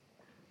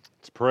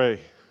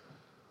pray.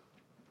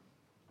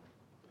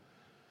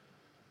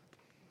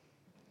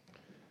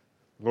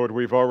 Lord,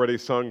 we've already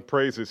sung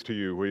praises to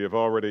you. We have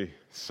already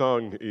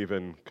sung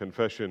even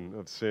confession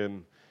of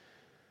sin.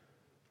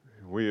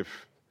 We have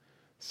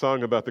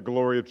sung about the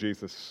glory of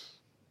Jesus.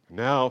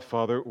 Now,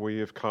 Father, we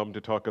have come to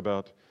talk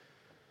about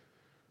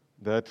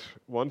that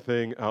one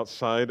thing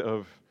outside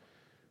of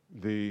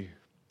the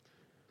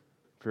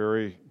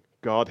very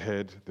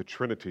Godhead, the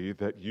Trinity,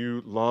 that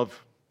you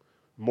love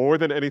more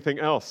than anything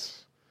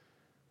else,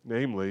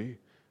 namely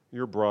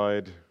your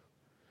bride,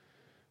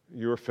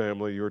 your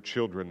family, your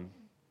children,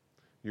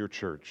 your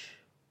church.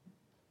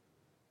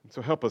 And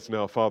so help us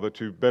now, Father,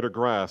 to better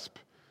grasp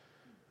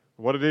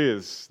what it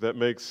is that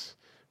makes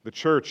the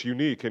church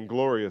unique and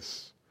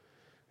glorious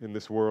in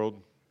this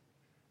world,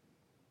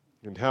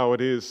 and how it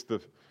is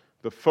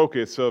the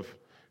focus of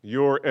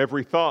your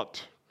every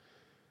thought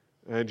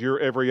and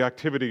your every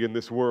activity in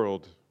this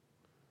world,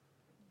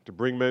 to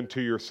bring men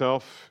to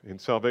yourself in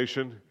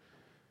salvation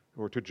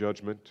or to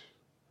judgment,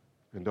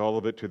 and all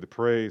of it to the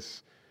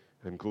praise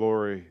and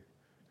glory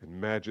and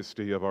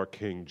majesty of our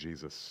King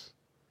Jesus.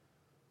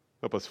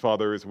 Help us,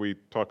 Father, as we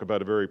talk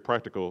about a very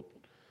practical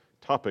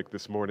topic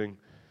this morning.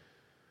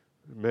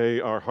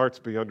 May our hearts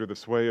be under the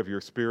sway of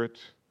your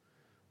Spirit,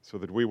 so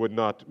that we would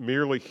not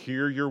merely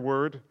hear your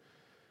word,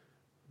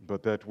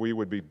 but that we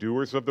would be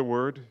doers of the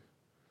word,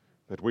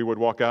 that we would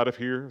walk out of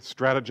here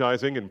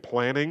strategizing and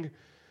planning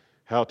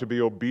how to be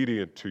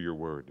obedient to your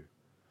word.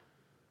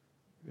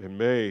 And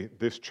may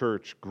this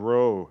church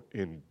grow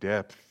in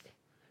depth.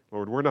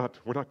 Lord, we're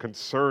not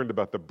concerned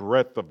about the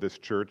breadth of this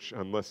church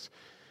unless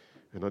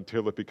and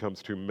until it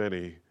becomes too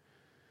many.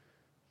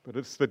 But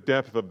it's the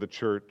depth of the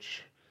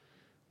church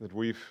that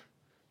we've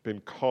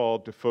been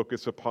called to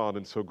focus upon.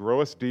 And so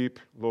grow us deep,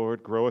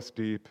 Lord, grow us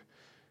deep,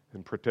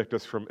 and protect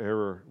us from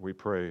error, we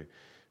pray,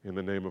 in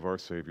the name of our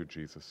Savior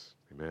Jesus.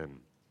 Amen.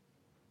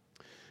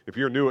 If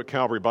you're new at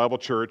Calvary Bible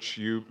Church,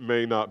 you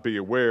may not be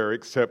aware,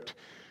 except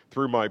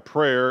through my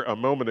prayer a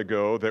moment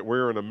ago, that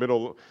we're in the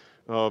middle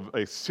of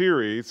a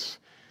series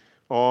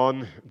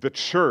on the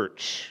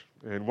church.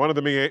 And one of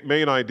the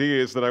main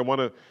ideas that I want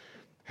to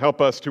help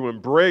us to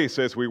embrace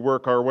as we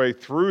work our way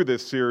through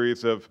this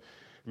series of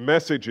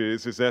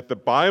messages is that the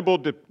Bible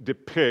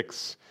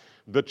depicts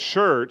the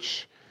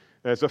church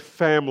as a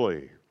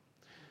family,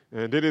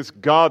 and it is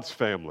God's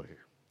family.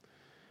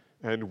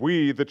 And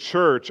we, the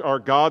church, are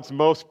God's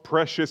most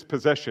precious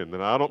possession.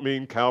 And I don't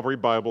mean Calvary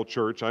Bible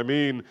Church, I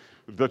mean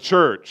the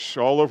church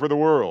all over the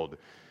world.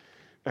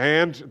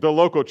 And the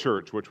local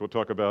church, which we'll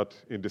talk about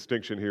in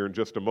distinction here in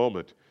just a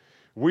moment.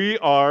 We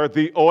are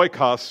the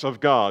oikos of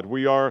God.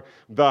 We are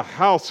the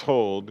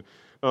household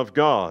of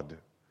God.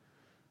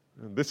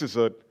 And this is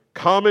a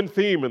common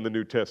theme in the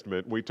New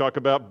Testament. We talk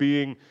about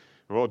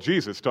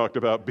Jesus talked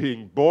about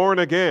being born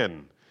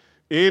again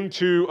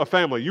into a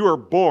family. You are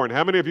born.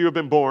 How many of you have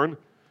been born?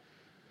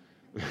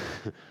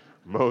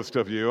 Most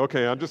of you.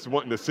 Okay, I'm just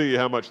wanting to see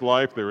how much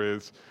life there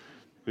is.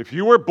 If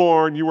you were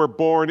born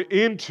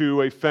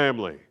into a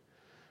family.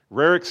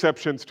 Rare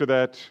exceptions to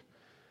that,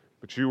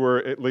 but you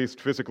were at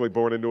least physically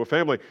born into a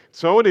family.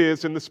 So it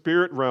is in the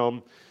spirit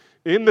realm,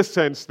 in the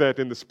sense that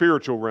in the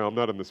spiritual realm,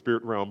 not in the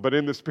spirit realm, but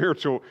in a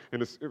spiritual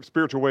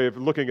way of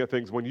looking at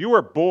things, when you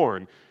are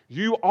born,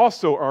 you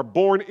also are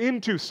born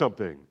into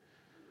something.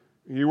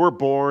 You were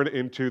born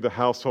into the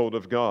household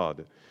of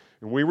God.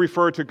 And we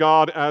refer to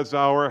God as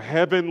our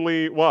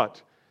heavenly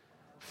what?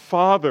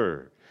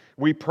 Father.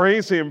 We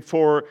praise Him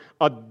for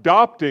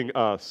adopting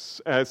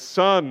us as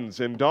sons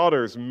and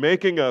daughters,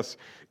 making us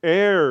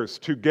heirs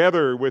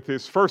together with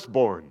His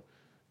firstborn,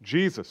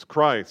 Jesus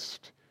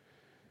Christ.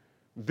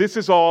 This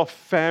is all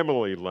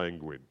family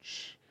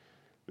language.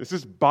 This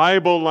is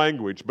Bible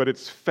language, but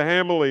it's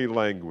family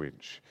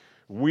language.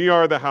 We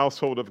are the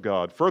household of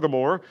God.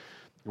 Furthermore,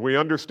 we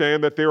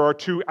understand that there are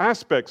two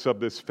aspects of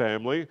this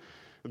family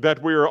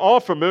that we are all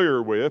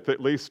familiar with, at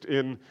least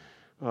in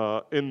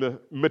the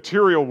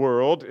material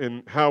world,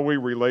 in how we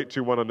relate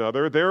to one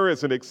another. There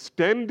is an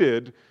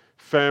extended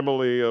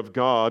family of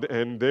God,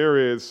 and there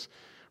is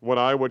what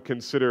I would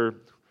consider,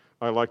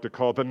 I like to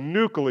call the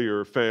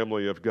nuclear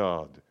family of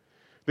God.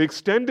 The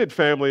extended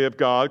family of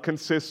God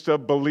consists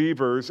of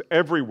believers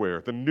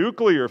everywhere. The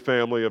nuclear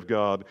family of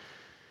God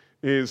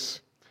is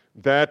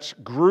that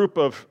group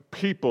of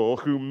people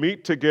who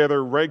meet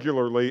together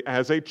regularly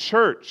as a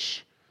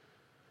church.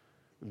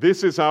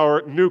 This is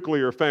our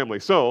nuclear family.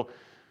 So,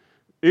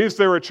 is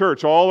there a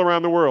church all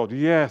around the world?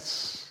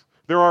 Yes.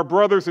 There are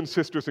brothers and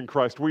sisters in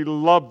Christ. We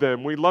love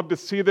them. We love to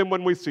see them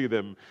when we see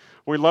them.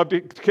 We love to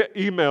get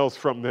emails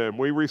from them.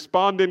 We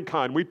respond in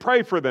kind. We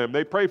pray for them.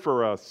 They pray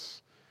for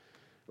us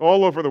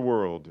all over the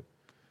world.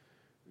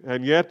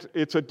 And yet,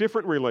 it's a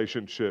different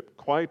relationship,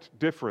 quite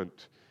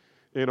different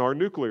in our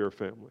nuclear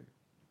family.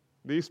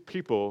 These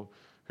people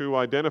who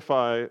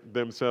identify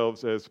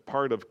themselves as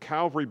part of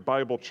Calvary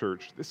Bible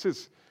Church, this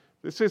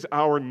is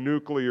our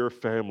nuclear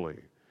family.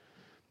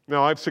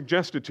 Now, I've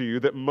suggested to you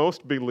that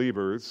most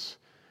believers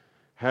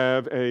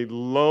have a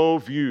low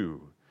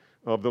view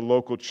of the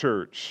local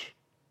church.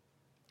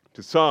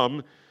 To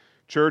some,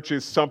 Church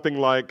is something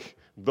like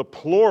the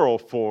plural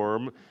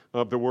form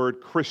of the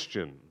word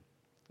Christian.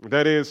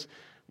 That is,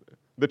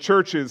 the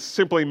church is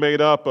simply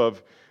made up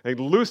of a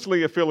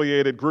loosely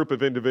affiliated group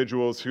of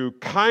individuals who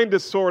kind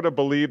of sort of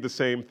believe the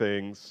same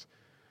things.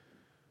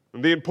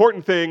 And the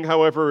important thing,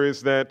 however,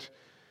 is that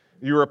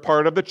you're a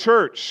part of the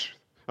church,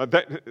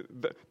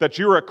 that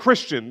you're a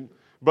Christian,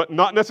 but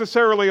not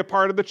necessarily a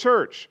part of the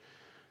church.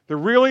 The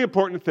really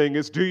important thing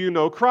is, do you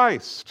know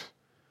Christ?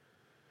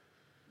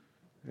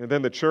 And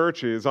then the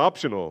church is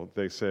optional,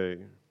 they say.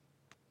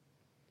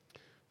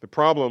 The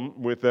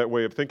problem with that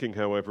way of thinking,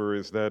 however,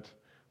 is that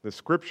the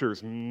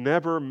Scriptures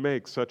never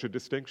make such a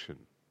distinction.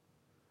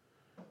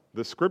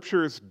 The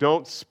Scriptures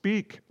don't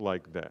speak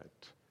like that.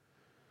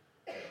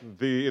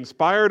 The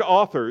inspired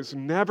authors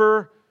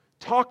never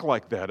talk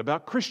like that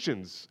about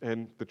Christians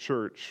and the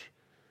church.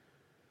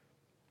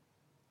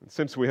 And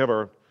since we have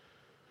our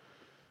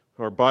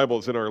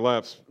Bibles in our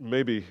laps,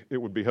 maybe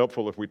it would be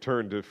helpful if we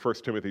turn to 1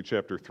 Timothy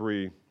chapter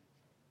 3.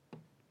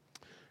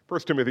 1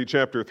 Timothy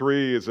chapter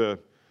 3 is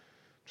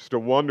just a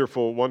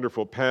wonderful,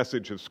 wonderful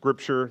passage of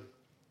Scripture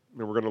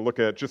that we're going to look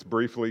at just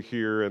briefly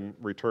here and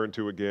return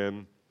to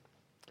again.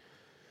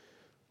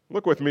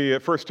 Look with me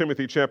at 1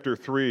 Timothy chapter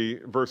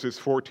 3, verses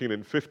 14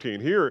 and 15.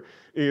 Here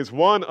is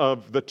one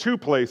of the two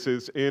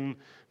places in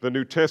the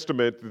New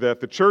Testament that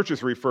the church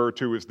is referred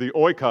to as the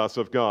oikos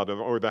of God,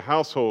 or the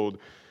household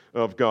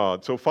of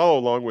God. So follow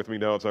along with me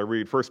now as I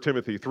read 1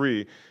 Timothy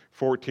 3,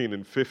 14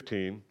 and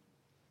 15.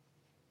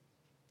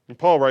 And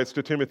Paul writes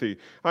to Timothy,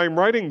 I am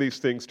writing these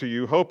things to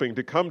you, hoping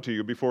to come to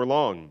you before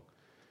long.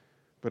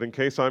 But in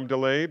case I'm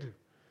delayed,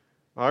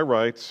 I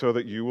write so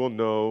that you will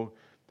know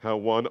how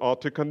one ought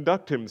to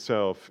conduct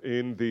himself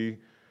in the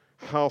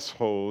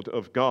household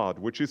of God,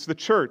 which is the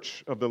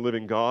church of the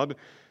living God,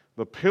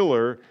 the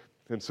pillar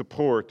and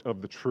support of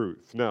the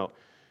truth. Now,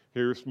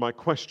 here's my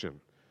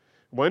question.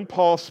 When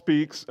Paul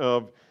speaks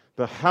of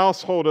the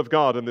household of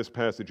God in this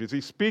passage, is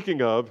he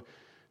speaking of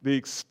the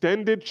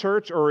extended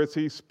church, or is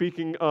he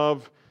speaking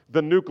of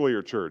the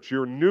nuclear church,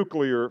 your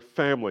nuclear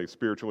family,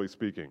 spiritually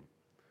speaking?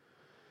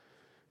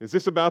 Is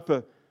this about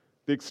the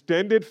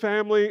extended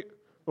family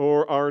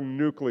or our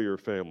nuclear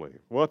family?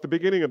 Well, at the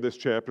beginning of this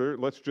chapter,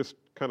 let's just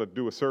kind of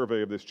do a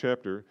survey of this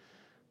chapter.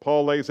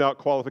 Paul lays out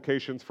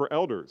qualifications for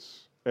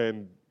elders,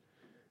 and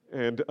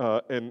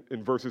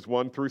in verses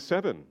 1 through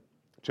 7.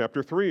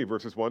 Chapter 3,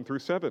 verses 1 through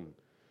 7.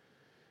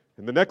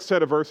 In the next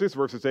set of verses,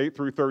 verses 8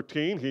 through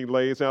 13, he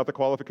lays out the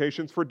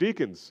qualifications for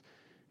deacons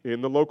in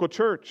the local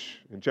church.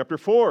 In chapter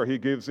 4, he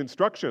gives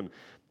instruction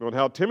on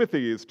how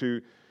Timothy is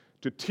to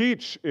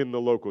teach in the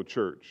local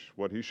church,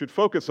 what he should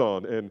focus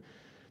on. And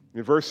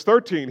in verse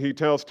 13, he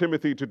tells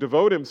Timothy to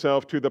devote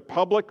himself to the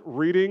public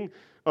reading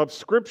of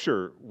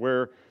Scripture,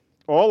 where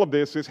all of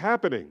this is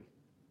happening.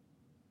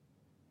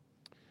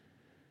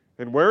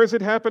 And where is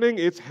it happening?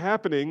 It's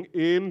happening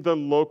in the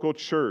local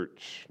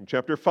church. In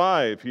chapter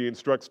 5, he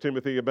instructs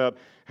Timothy about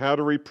how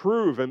to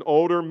reprove an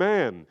older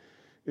man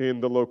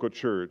in the local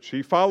church.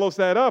 He follows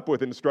that up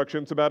with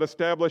instructions about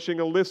establishing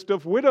a list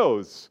of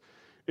widows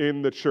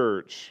in the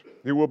church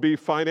who will be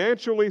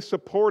financially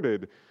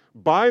supported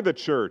by the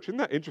church. Isn't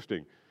that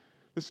interesting?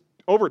 This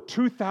over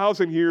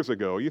 2,000 years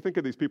ago, you think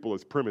of these people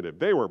as primitive.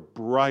 They were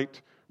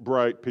bright,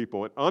 bright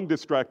people and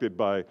undistracted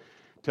by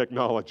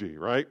technology,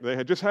 right? They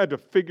had just had to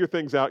figure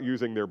things out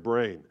using their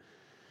brain.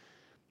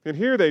 And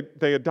here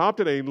they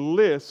adopted a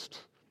list.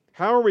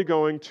 How are we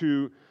going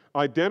to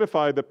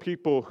identify the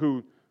people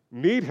who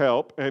need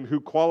help and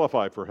who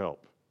qualify for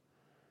help?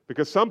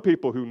 Because some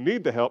people who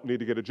need the help need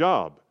to get a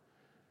job.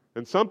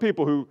 And some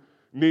people who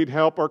need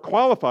help are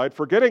qualified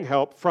for getting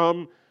help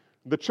from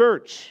the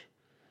church.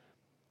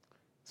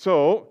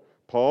 So,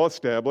 Paul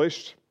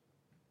established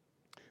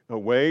a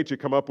way to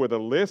come up with a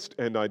list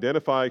and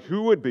identify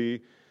who would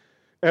be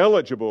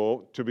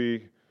eligible to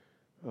be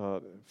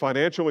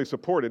financially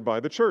supported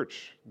by the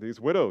church, these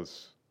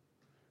widows.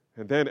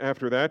 And then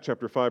after that,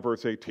 chapter 5,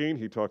 verse 18,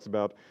 he talks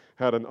about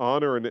how to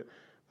honor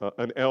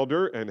an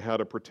elder and how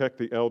to protect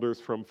the elders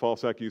from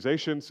false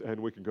accusations, and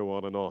we can go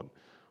on and on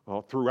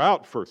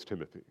throughout 1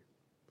 Timothy.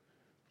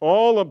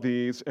 All of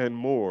these and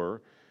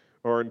more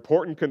are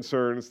important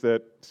concerns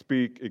that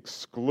speak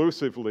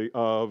exclusively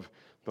of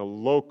the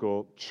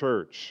local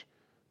church,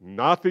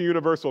 not the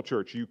universal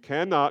church. You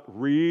cannot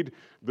read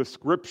the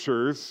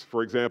Scriptures,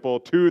 for example,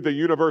 to the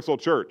universal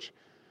church.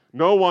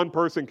 No one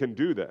person can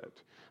do that.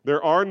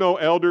 There are no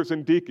elders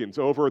and deacons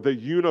over the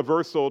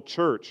universal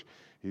church.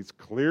 He's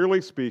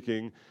clearly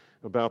speaking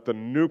about the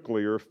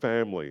nuclear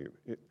family.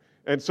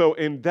 And so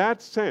in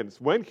that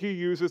sense, when he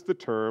uses the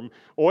term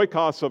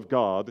oikos of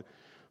God,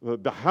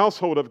 the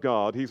household of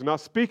God, he's not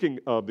speaking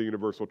of the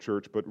universal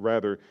church, but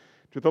rather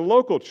to the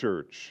local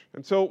church.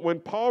 And so when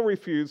Paul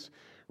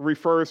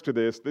refers to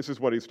this is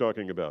what he's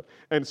talking about.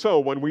 And so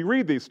when we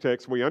read these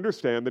texts, we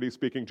understand that he's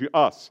speaking to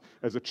us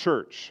as a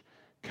church,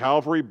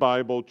 Calvary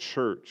Bible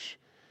Church,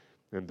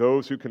 and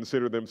those who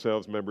consider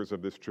themselves members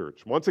of this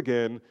church. Once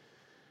again,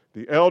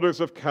 the elders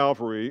of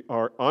Calvary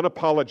are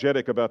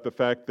unapologetic about the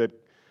fact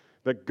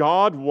that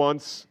God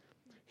wants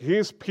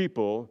his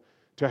people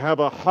to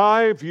have a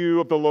high view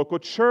of the local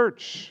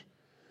church.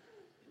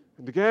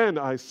 And again,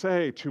 I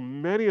say, too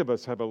many of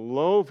us have a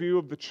low view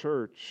of the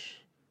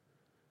church,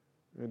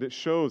 and it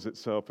shows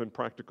itself in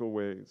practical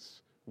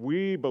ways.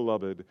 We,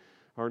 beloved,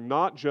 are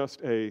not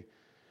just a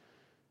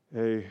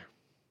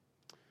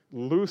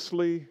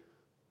loosely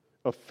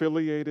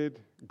affiliated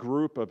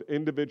group of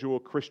individual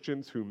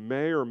Christians who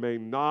may or may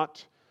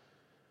not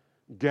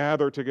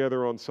gather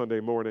together on Sunday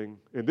morning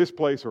in this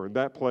place or in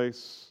that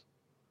place.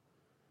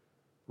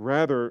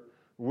 Rather,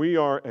 we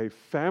are a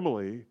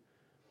family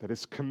that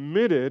is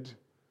committed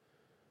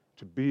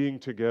to being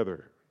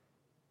together.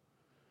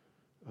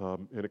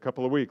 In a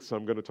couple of weeks,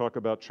 I'm going to talk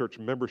about church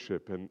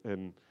membership,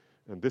 and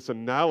this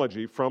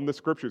analogy from the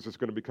Scriptures is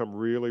going to become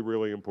really,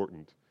 really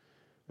important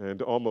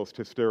and almost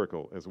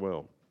hysterical as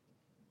well.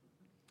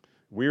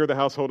 We are the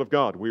household of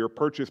God. We are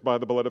purchased by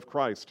the blood of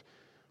Christ.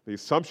 The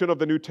assumption of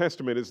the New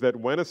Testament is that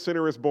when a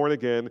sinner is born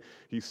again,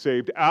 he's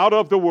saved out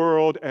of the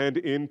world and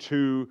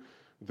into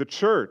the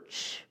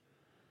church.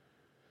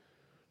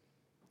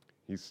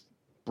 He's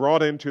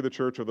brought into the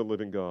church of the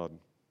living God.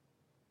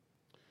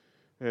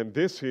 And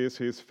this is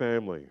his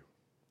family,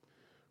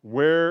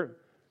 where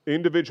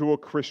individual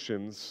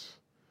Christians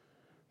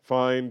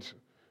find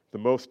the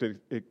most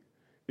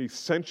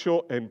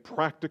essential and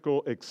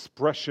practical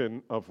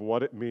expression of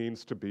what it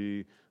means to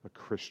be a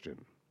Christian.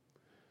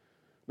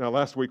 Now,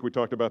 last week we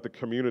talked about the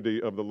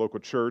community of the local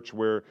church,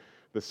 where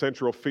the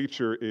central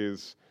feature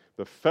is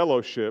the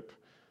fellowship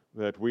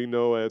that we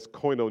know as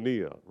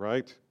koinonia,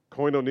 right?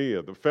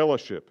 Koinonia, the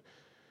fellowship.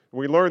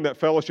 We learned that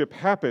fellowship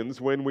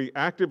happens when we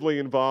actively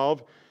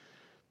involve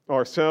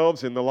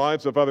ourselves in the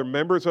lives of other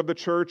members of the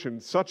church in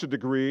such a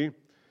degree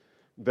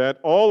that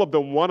all of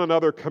the one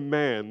another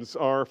commands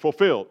are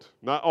fulfilled.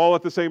 Not all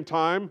at the same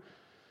time,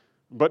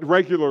 but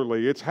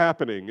regularly it's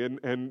happening.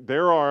 And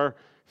there are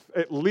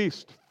at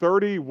least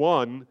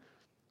 31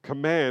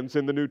 commands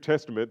in the New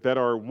Testament that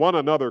are one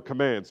another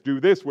commands. Do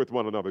this with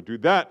one another. Do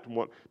that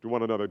to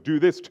one another.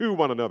 Do this to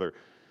one another.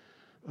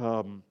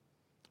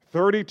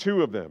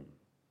 32 of them.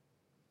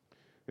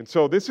 And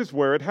so this is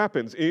where it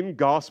happens, in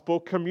gospel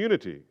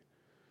community.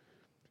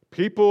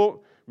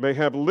 People may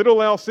have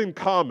little else in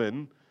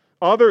common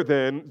other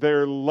than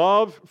their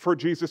love for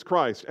Jesus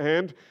Christ,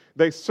 and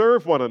they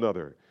serve one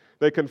another.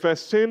 They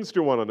confess sins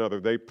to one another.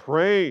 They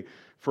pray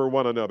for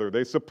one another.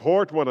 They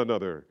support one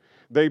another.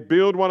 They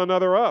build one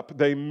another up.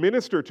 They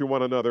minister to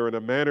one another in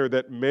a manner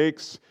that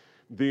makes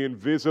the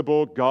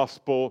invisible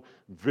gospel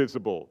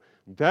visible.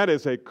 That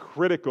is a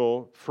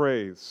critical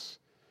phrase.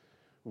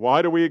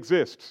 Why do we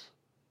exist?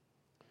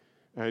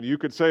 And you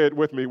could say it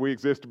with me, we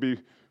exist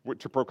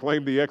to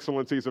proclaim the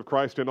excellencies of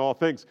Christ in all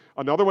things.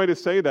 Another way to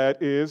say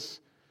that is,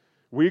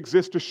 we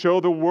exist to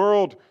show the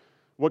world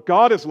what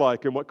God is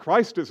like and what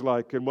Christ is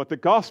like and what the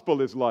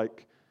gospel is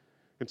like.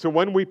 And so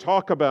when we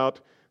talk about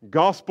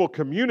gospel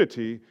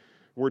community,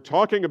 we're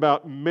talking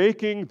about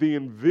making the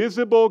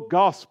invisible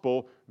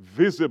gospel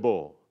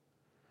visible.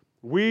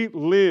 We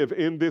live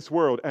in this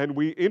world and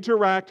we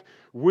interact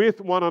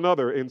with one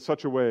another in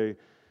such a way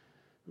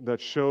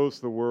that shows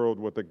the world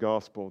what the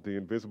gospel, the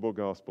invisible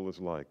gospel, is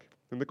like.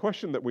 And the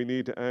question that we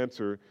need to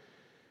answer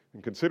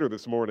and consider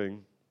this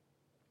morning,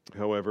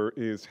 however,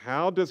 is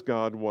how does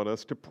God want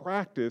us to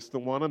practice the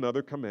one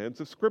another commands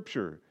of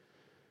Scripture?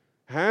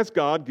 Has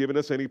God given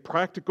us any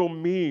practical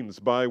means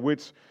by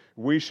which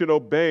we should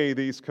obey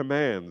these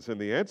commands? And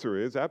the answer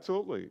is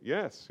absolutely,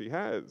 yes, He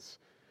has.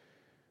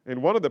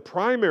 And one of the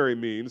primary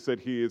means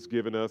that He has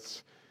given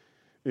us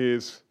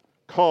is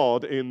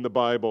called in the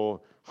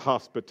Bible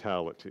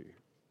hospitality.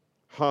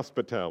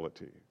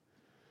 Hospitality.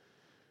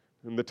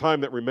 In the time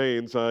that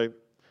remains, I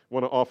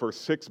want to offer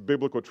 6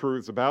 biblical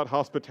truths about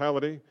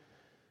hospitality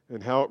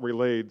and how it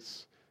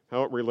relates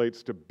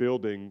to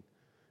building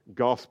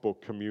gospel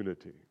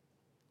community.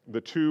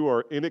 The two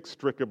are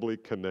inextricably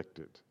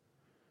connected.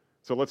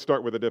 So let's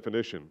start with a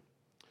definition.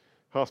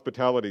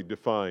 Hospitality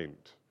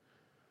defined.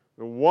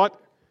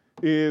 What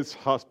is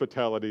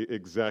hospitality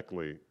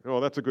exactly? Oh,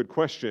 that's a good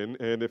question.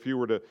 And if you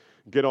were to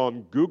get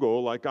on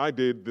Google like I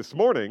did this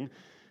morning,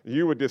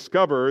 you would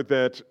discover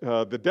that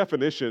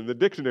the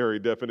dictionary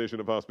definition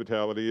of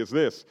hospitality is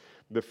this: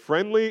 the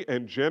friendly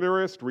and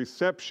generous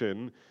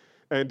reception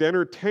and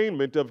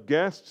entertainment of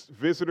guests,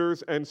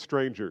 visitors, and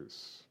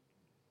strangers.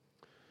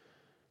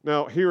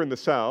 Now, here in the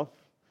South,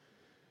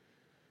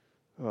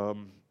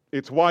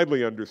 it's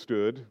widely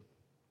understood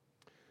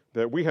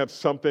that we have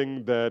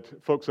something that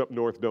folks up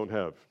north don't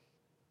have.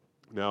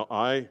 Now,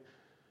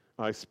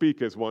 I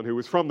speak as one who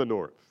is from the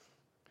north.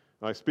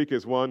 I speak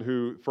as one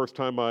who, first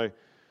time I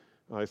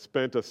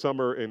spent a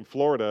summer in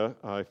Florida,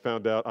 I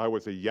found out I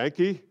was a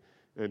Yankee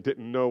and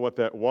didn't know what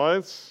that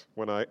was.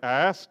 When I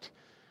asked,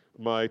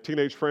 my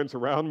teenage friends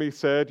around me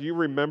said, "You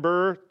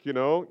remember,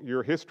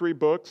 your history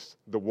books,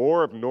 the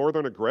War of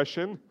Northern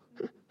Aggression?"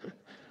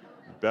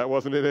 That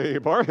wasn't in any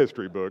of our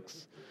history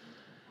books.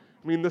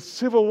 I mean, the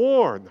Civil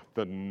War,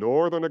 the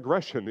Northern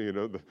Aggression,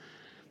 the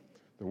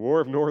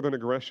War of Northern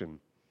Aggression.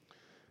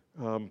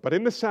 But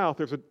in the South,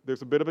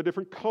 there's a bit of a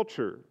different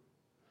culture.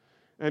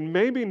 And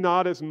maybe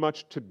not as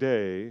much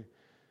today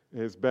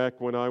as back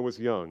when I was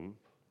young,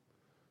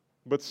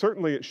 but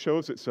certainly it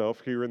shows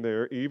itself here and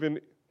there even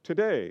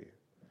today.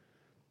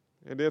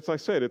 And as I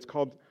said, it's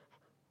called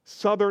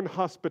Southern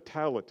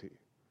hospitality.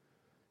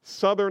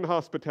 Southern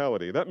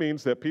hospitality. That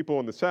means that people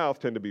in the South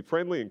tend to be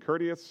friendly and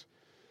courteous.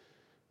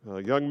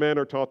 Young men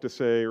are taught to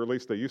say, or at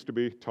least they used to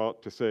be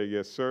taught to say,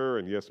 yes, sir,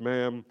 and yes,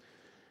 ma'am.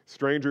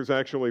 Strangers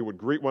actually would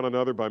greet one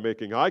another by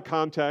making eye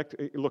contact.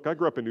 Look, I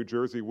grew up in New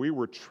Jersey. We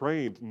were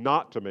trained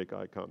not to make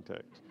eye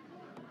contact.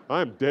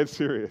 I'm dead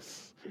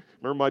serious.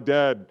 Remember my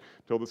dad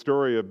told the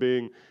story of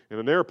being in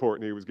an airport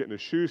and he was getting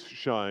his shoes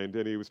shined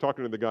and he was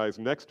talking to the guys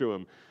next to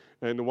him.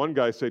 And the one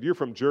guy said, "You're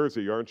from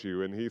Jersey, aren't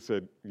you?" And he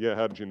said, "Yeah,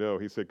 how did you know?"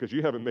 He said, "Because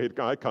you haven't made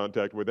eye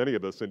contact with any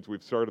of us since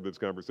we've started this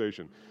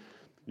conversation."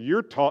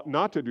 You're taught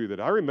not to do that.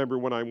 I remember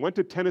when I went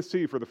to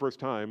Tennessee for the first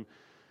time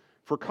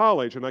for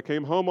college and I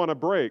came home on a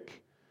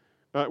break.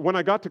 When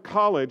I got to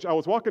college, I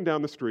was walking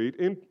down the street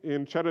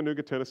in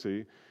Chattanooga,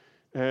 Tennessee,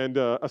 and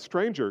a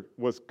stranger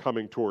was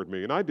coming toward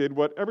me. And I did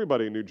what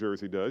everybody in New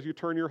Jersey does. You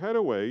turn your head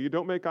away, you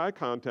don't make eye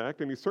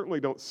contact, and you certainly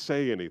don't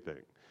say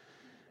anything.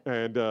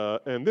 And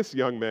this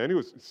young man, who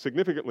was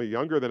significantly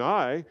younger than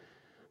I,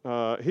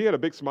 he had a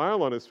big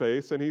smile on his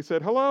face, and he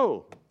said,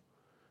 "Hello."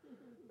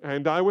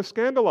 And I was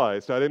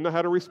scandalized. I didn't know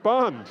how to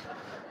respond.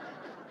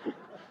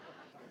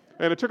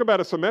 And it took about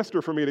a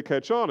semester for me to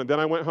catch on. And then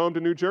I went home to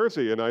New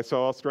Jersey, and I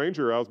saw a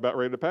stranger I was about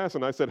ready to pass,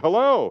 and I said,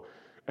 "Hello."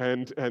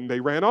 And they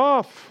ran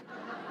off.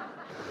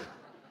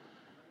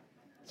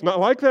 It's not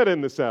like that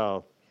in the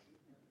South.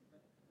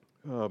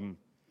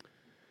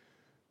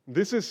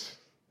 This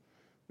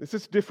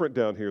is different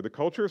down here. The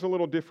culture is a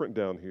little different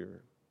down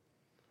here.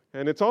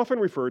 And it's often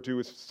referred to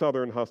as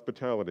Southern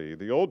hospitality.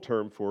 The old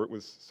term for it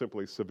was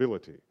simply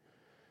civility.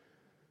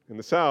 In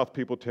the South,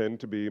 people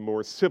tend to be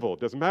more civil. It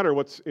doesn't matter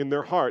what's in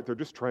their heart. They're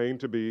just trained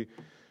to be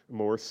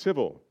more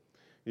civil.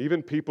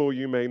 Even people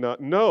you may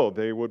not know,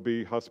 they would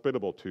be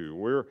hospitable to.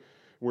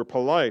 We're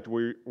polite.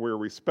 We're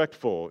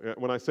respectful.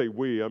 When I say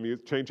we, I'm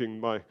changing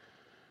my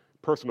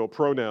personal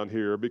pronoun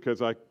here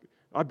because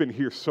I've been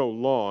here so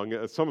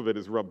long. Some of it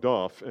is rubbed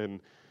off, and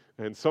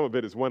some of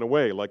it has went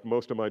away, like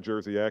most of my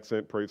Jersey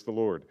accent, praise the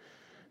Lord.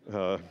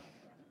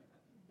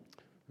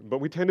 But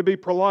we tend to be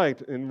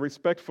polite and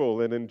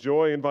respectful and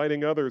enjoy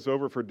inviting others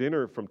over for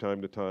dinner from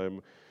time to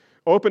time.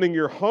 Opening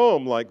your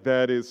home like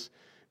that is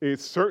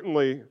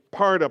certainly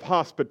part of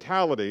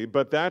hospitality,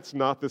 but that's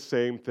not the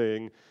same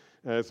thing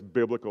as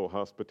biblical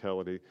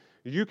hospitality.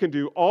 You can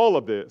do all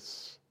of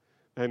this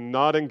and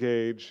not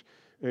engage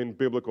in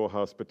biblical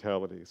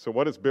hospitality. So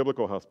what is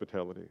biblical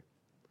hospitality?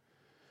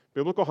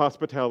 Biblical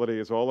hospitality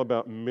is all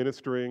about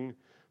ministering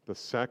the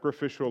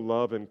sacrificial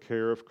love and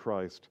care of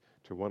Christ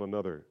to one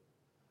another.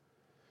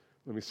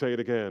 Let me say it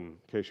again, in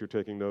case you're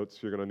taking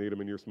notes. You're going to need them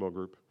in your small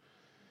group.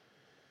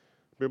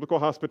 Biblical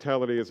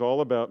hospitality is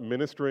all about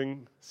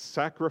ministering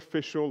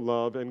sacrificial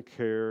love and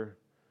care,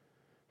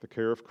 the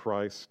care of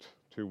Christ,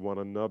 to one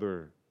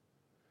another.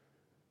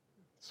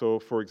 So,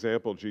 for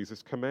example,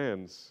 Jesus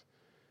commands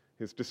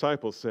his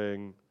disciples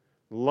saying,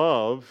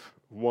 "Love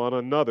one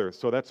another."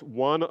 So that's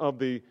one of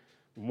the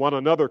one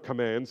another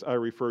commands I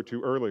referred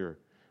to earlier.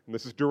 And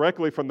this is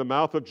directly from the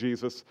mouth of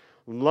Jesus.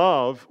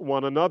 Love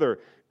one another,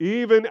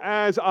 even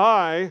as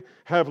I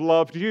have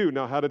loved you.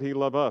 Now, how did he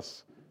love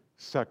us?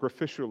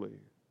 Sacrificially.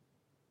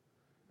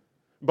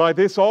 By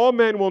this all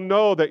men will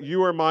know that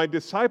you are my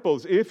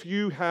disciples, if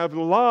you have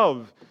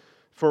love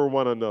for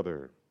one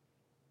another.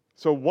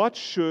 So what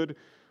should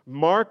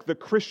mark the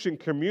Christian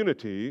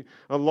community,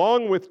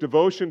 along with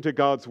devotion to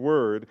God's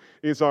word,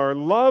 is our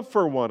love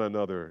for one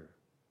another.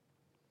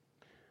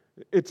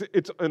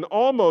 It's an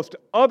almost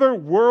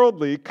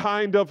otherworldly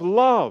kind of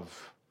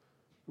love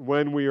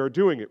when we are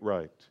doing it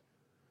right.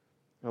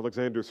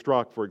 Alexander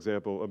Strauch, for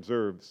example,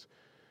 observes,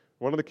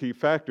 one of the key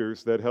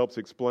factors that helps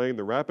explain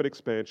the rapid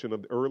expansion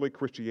of early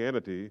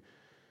Christianity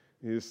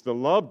is the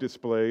love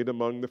displayed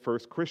among the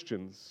first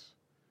Christians.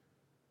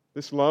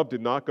 This love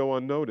did not go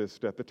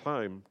unnoticed at the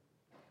time.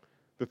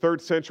 The 3rd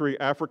century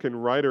African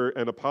writer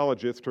and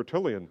apologist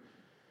Tertullian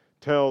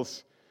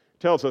tells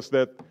us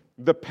that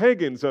the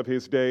pagans of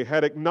his day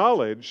had to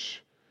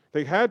acknowledge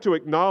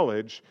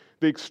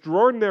the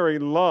extraordinary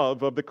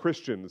love of the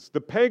Christians.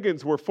 The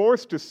pagans were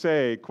forced to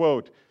say,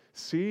 quote,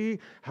 "See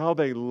how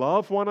they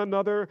love one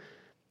another,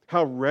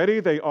 how ready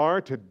they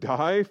are to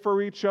die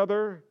for each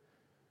other."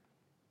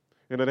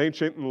 In an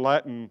ancient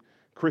Latin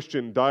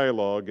Christian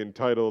dialogue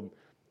entitled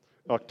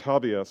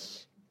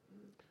Octavius,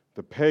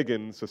 the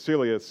pagan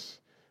Cecilius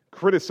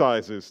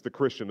criticizes the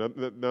Christian.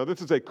 Now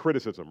this is a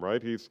criticism,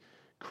 right? He's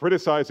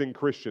criticizing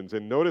Christians.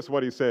 And notice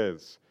what he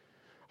says.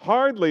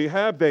 Hardly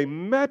have they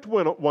met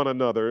one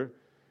another,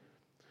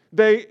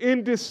 they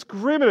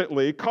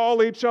indiscriminately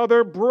call each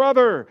other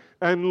brother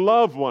and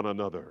love one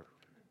another.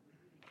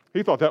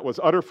 He thought that was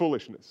utter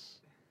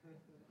foolishness.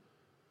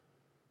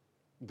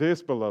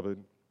 This,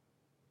 beloved,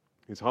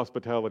 is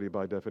hospitality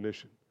by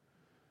definition.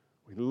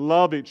 We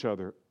love each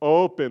other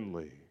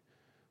openly.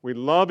 We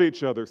love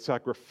each other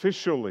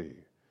sacrificially.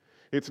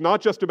 It's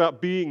not just about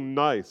being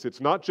nice.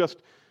 It's not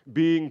just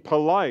being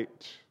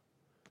polite.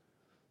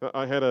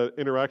 I had an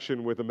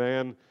interaction with a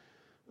man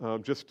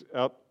just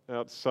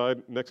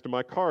outside next to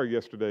my car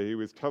yesterday. He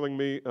was telling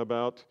me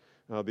about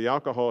the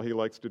alcohol he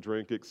likes to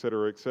drink, et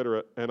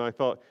cetera, and I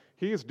thought,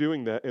 he is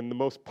doing that in the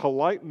most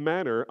polite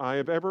manner I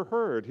have ever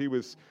heard. He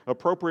was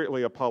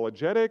appropriately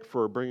apologetic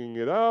for bringing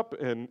it up,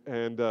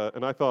 and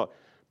I thought,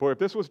 boy, if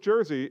this was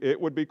Jersey, it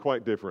would be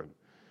quite different.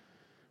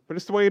 But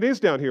it's the way it is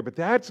down here. But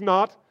that's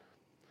not,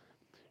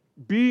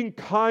 being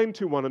kind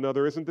to one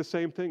another isn't the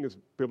same thing as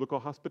biblical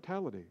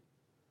hospitality.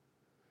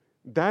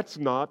 That's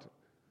not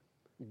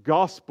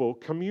gospel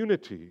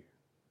community.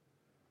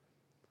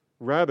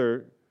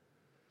 Rather,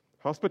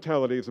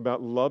 hospitality is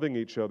about loving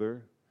each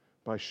other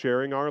by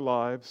sharing our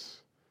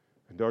lives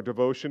and our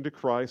devotion to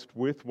Christ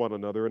with one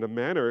another in a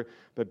manner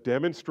that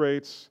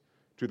demonstrates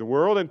to the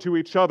world and to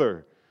each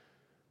other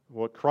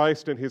what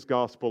Christ and His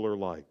gospel are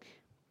like.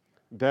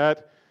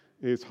 That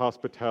is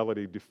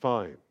hospitality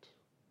defined.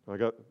 I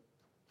got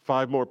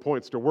 5 more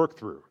points to work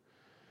through,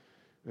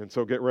 and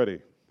so get ready.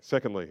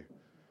 Secondly,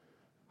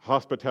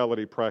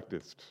 hospitality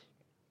practiced.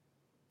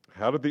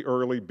 How did the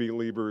early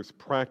believers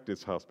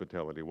practice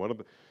hospitality? One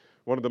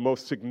of the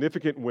most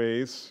significant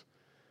ways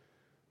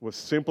was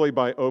simply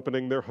by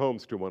opening their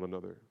homes to one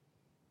another.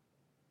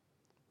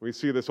 We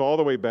see this all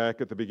the way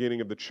back at the beginning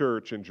of the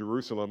church in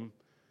Jerusalem.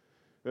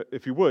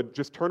 If you would,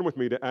 just turn with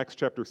me to Acts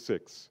chapter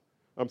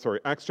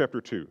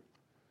 2.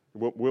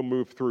 We'll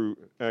move through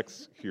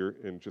Acts here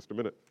in just a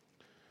minute.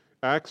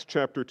 Acts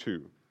chapter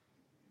 2.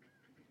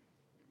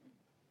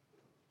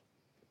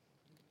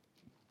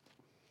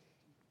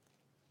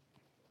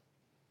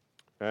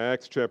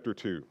 Acts chapter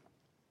 2.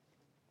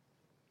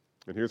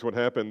 And here's what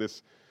happened,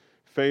 this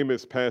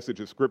famous passage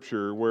of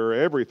Scripture where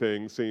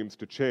everything seems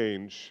to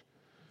change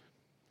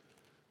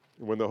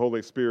when the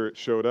Holy Spirit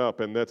showed up.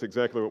 And that's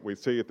exactly what we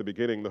see at the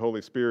beginning. The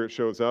Holy Spirit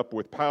shows up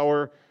with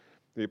power.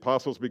 The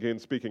apostles begin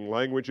speaking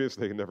languages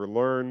they never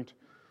learned.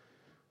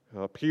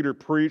 Peter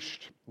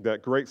preached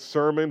that great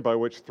sermon by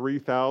which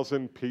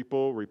 3,000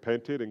 people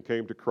repented and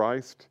came to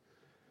Christ.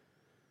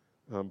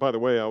 By the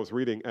way, I was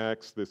reading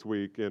Acts this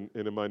week, and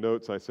in my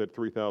notes I said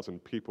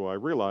 3,000 people. I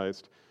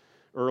realized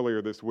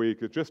earlier this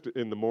week, just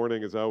in the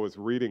morning as I was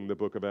reading the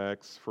book of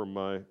Acts for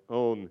my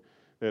own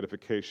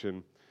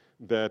edification,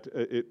 that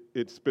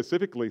it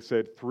specifically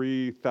said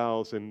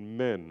 3,000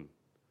 men.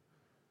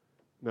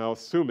 Now,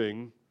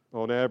 assuming,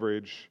 on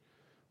average,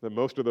 that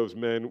most of those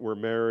men were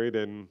married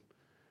and,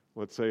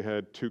 let's say,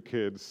 had 2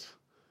 kids,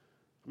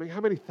 I mean, how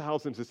many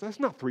thousands is that? That's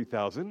not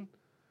 3,000.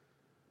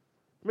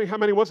 I mean, how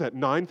many was that?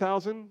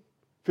 9,000?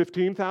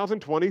 15,000?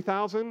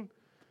 20,000?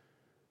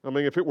 I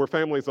mean, if it were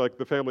families like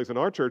the families in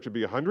our church, it'd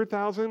be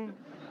 100,000.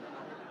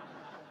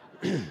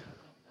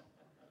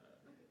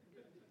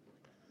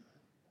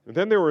 And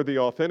then there were the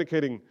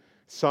authenticating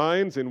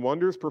signs and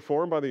wonders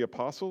performed by the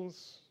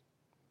apostles.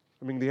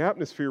 I mean, the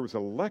atmosphere was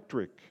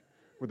electric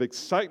with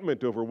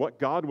excitement over what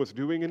God was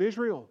doing in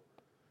Israel.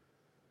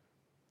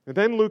 And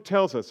then Luke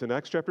tells us in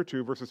Acts chapter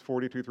 2, verses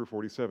 42 through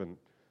 47.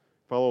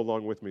 Follow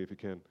along with me if you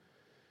can.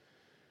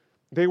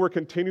 They were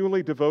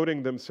continually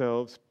devoting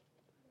themselves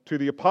to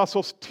the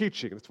apostles'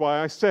 teaching. That's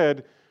why I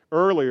said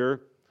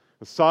earlier,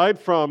 aside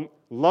from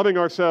loving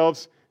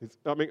ourselves,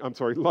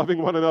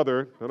 loving one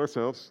another, not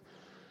ourselves.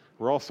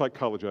 We're all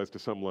psychologized to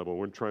some level.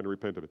 We're trying to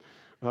repent of it.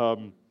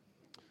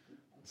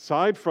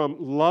 Aside from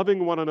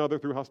loving one another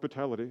through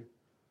hospitality,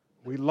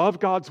 we love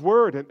God's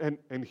word.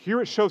 And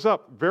here it shows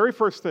up, very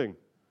first thing.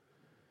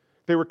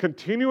 They were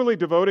continually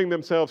devoting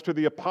themselves to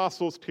the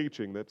apostles'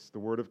 teaching, that's the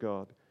word of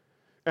God,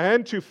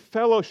 and to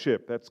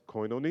fellowship, that's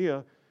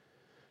koinonia,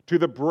 to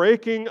the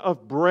breaking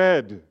of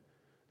bread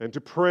and to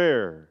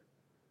prayer.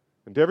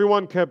 And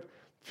everyone kept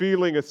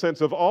feeling a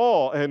sense of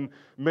awe, and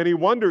many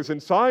wonders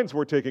and signs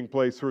were taking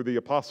place through the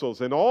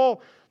apostles. And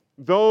all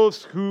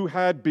those who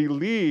had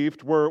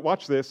believed were,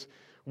 watch this,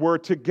 were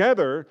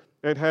together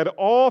and had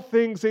all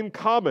things in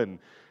common.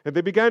 And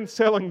they began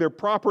selling their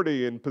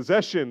property and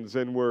possessions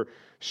and were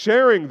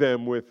sharing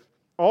them with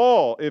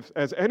all,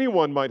 as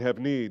anyone might have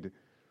need.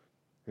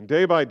 And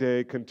day by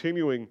day,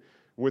 continuing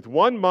with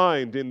one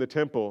mind in the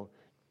temple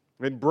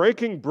and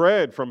breaking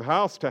bread from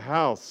house to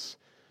house,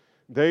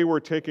 they were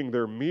taking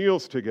their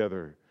meals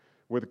together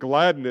with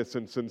gladness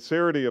and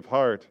sincerity of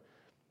heart,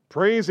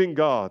 praising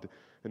God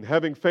and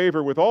having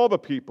favor with all the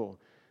people.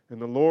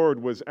 And the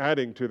Lord was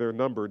adding to their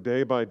number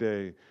day by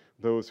day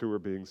those who were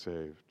being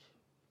saved.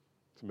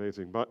 It's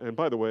amazing. And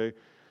by the way,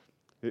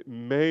 it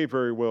may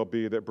very well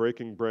be that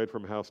breaking bread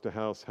from house to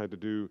house had to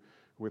do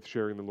with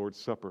sharing the Lord's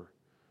Supper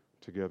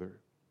together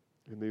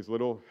in these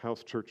little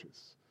house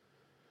churches.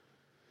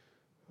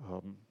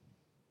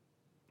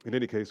 In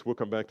any case, we'll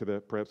come back to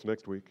that perhaps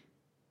next week.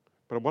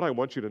 But what I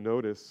want you to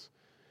notice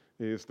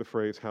is the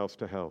phrase house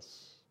to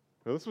house.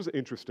 Now, this was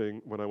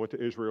interesting when I went to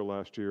Israel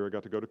last year. I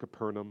got to go to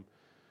Capernaum,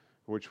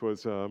 which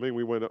was,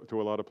 we went up to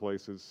a lot of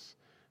places.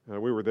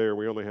 We were there.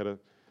 We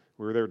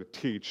were there to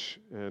teach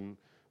and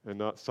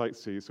not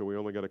sightsee, so we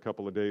only got a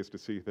couple of days to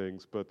see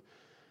things. But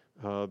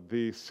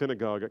the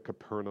synagogue at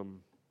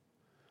Capernaum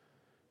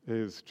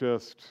is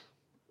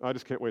I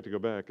just can't wait to go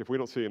back. If we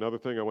don't see another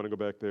thing, I want to go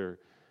back there.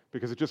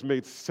 because it just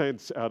made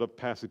sense out of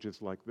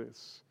passages like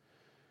this.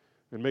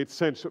 It made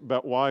sense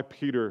about why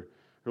Peter,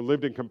 who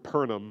lived in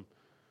Capernaum,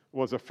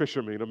 was a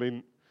fisherman. I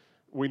mean,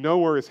 we know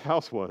where his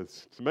house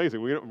was. It's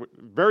amazing.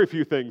 Very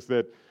few things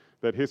that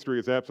history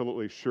is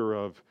absolutely sure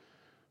of,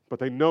 but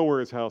they know where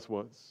his house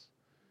was.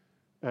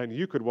 And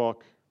you could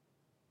walk,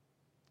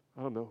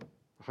 I don't know,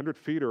 100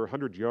 feet or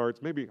 100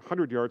 yards, maybe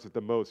 100 yards at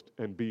the most,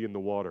 and be in the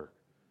water.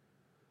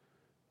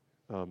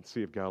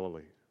 Sea of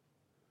Galilee.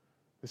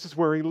 This is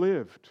where he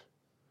lived.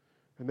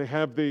 And they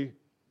have the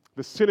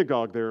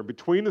synagogue there. And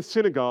between the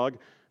synagogue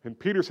and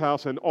Peter's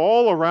house and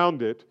all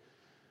around it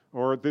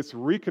are this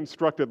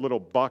reconstructed little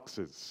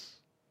boxes.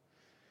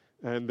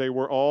 And they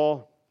were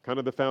all kind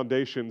of the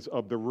foundations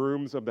of the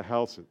rooms of the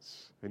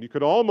houses. And you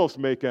could almost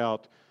make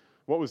out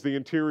what was the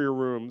interior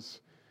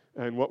rooms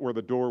and what were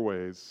the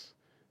doorways.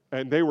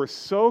 And they were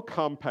so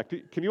compact.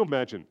 Can you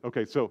imagine?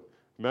 Okay, so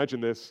imagine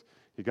this.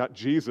 You got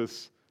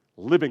Jesus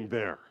living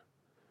there.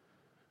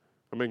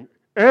 I mean,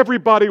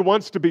 everybody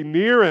wants to be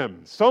near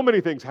him. So many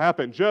things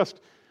happen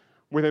just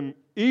within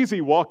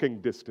easy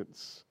walking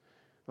distance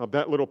of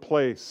that little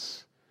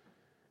place.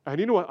 And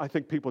you know what I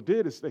think people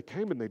did is they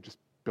came and they just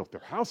built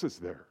their houses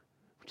there.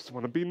 We just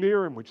want to be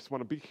near him. We just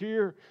want to be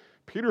here.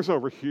 Peter's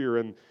over here,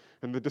 and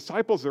the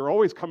disciples are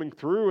always coming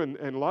through, and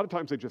a lot of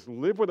times they just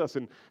live with us.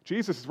 And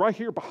Jesus is right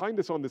here behind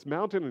us on this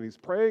mountain, and he's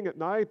praying at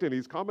night, and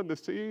he's calming the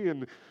sea,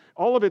 and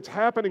all of it's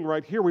happening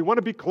right here. We want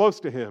to be close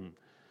to him.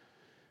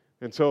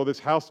 And so this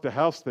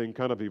house-to-house thing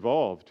kind of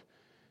evolved,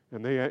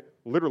 and they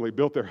literally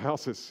built their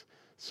houses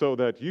so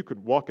that you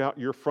could walk out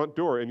your front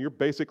door, and you're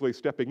basically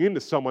stepping into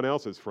someone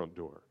else's front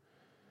door.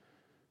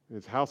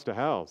 It's house to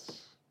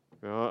house.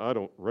 Now, I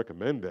don't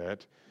recommend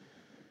that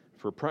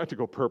for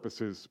practical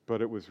purposes,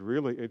 but it was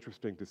really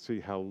interesting to see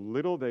how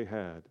little they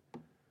had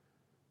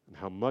and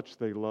how much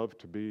they loved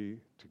to be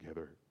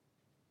together.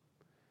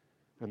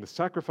 And the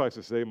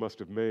sacrifices they must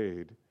have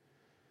made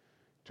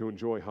to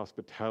enjoy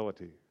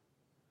hospitality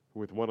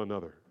with one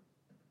another.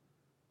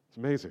 It's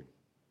amazing,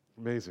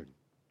 amazing.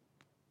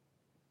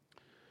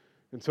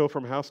 And so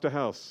from house to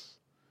house,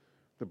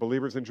 the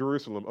believers in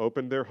Jerusalem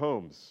opened their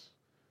homes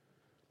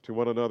to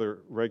one another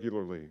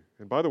regularly.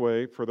 And by the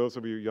way, for those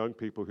of you young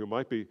people who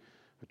might be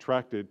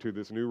attracted to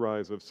this new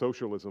rise of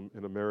socialism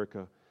in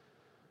America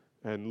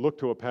and look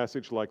to a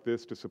passage like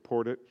this to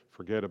support it,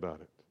 forget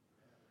about it.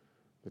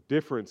 The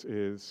difference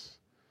is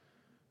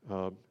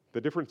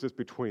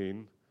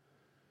between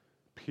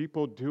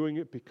people doing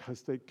it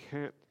because they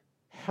can't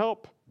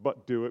help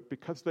but do it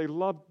because they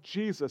love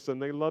Jesus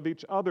and they love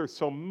each other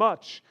so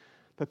much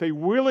that they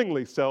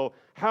willingly sell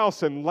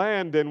house and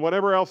land and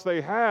whatever else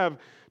they have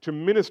to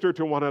minister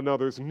to one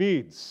another's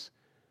needs.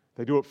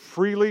 They do it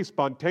freely,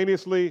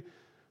 spontaneously.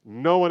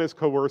 No one is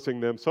coercing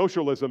them.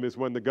 Socialism is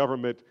when the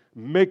government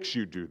makes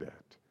you do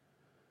that.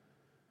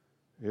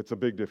 It's a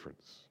big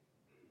difference.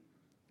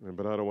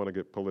 But I don't want to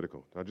get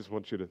political. I just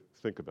want you to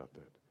think about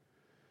that.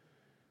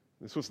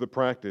 This was the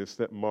practice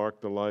that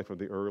marked the life of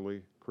the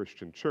early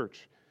Christian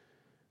church.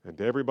 And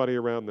everybody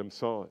around them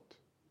saw it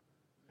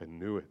and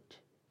knew it.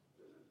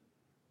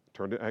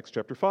 Turn to Acts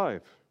chapter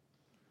 5.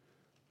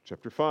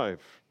 Chapter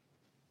 5.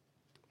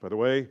 By the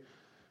way,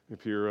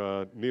 if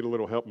you need a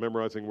little help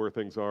memorizing where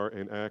things are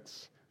in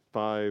Acts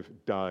 5,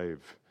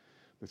 dive.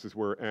 This is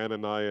where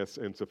Ananias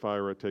and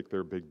Sapphira take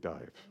their big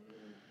dive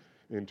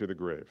into the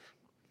grave.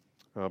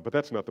 But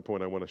that's not the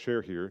point I want to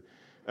share here.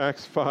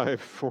 Acts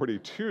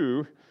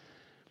 5:42,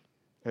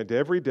 and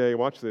every day,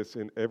 watch this,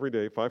 in every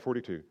day,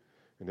 5:42,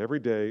 and every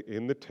day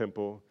in the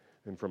temple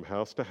and from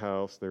house to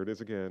house, there it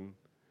is again,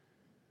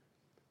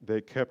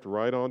 they kept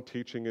right on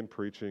teaching and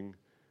preaching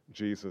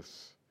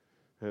Jesus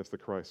as the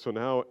Christ. So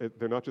now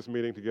they're not just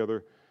meeting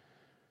together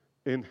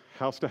in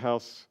house to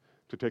house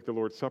to take the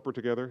Lord's Supper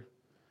together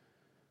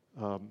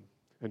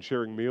and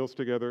sharing meals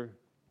together.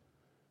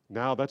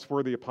 Now that's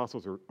where the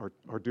apostles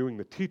are doing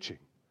the teaching.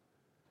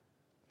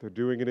 They're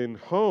doing it in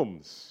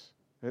homes.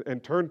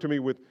 And turn to me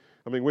with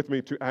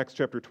me to Acts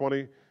chapter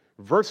 20,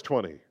 verse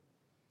 20.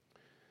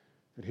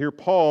 And here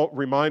Paul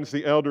reminds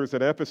the elders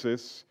at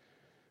Ephesus,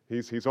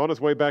 he's on his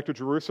way back to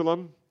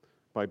Jerusalem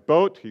by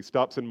boat. He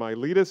stops in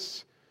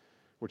Miletus,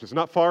 which is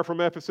not far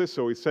from Ephesus,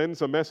 so he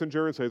sends a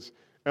messenger and says,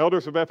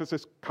 elders of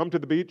Ephesus, come to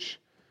the beach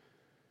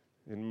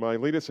in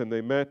Miletus, and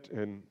they met,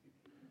 and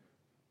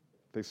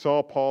they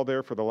saw Paul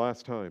there for the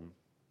last time.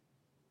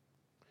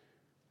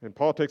 And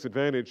Paul takes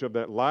advantage of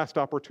that last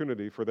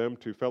opportunity for them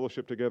to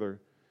fellowship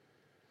together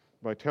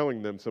by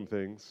telling them some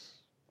things.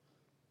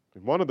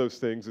 And one of those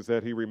things is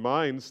that he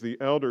reminds the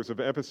elders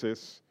of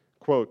Ephesus,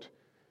 quote,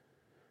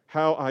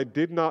 how I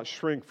did not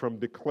shrink from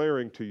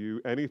declaring to you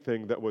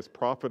anything that was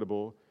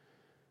profitable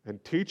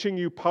and teaching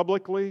you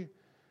publicly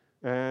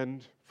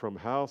and from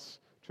house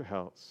to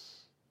house.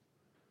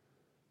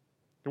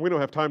 And we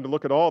don't have time to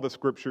look at all the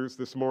scriptures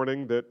this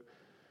morning that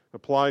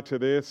apply to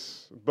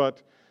this,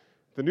 but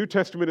the New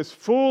Testament is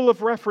full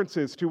of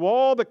references to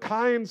all the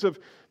kinds of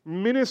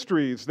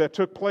ministries that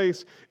took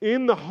place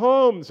in the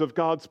homes of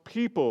God's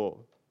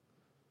people.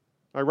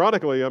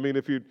 Ironically,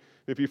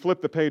 if you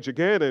flip the page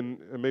again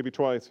and maybe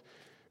twice,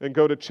 and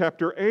go to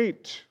chapter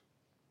 8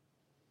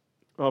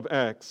 of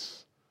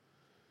Acts,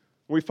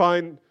 we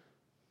find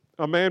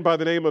a man by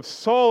the name of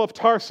Saul of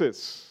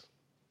Tarsus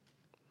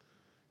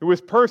who was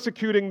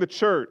persecuting the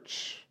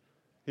church.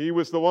 He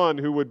was the one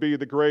who would be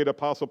the great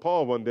Apostle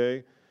Paul one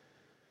day.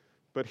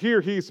 But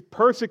here he's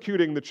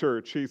persecuting the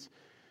church. He's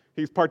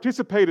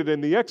participated in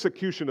the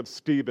execution of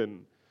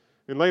Stephen.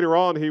 And later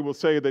on he will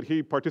say that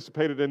he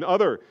participated in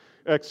other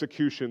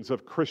executions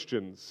of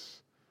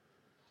Christians.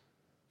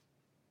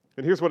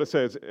 And here's what it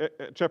says,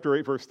 chapter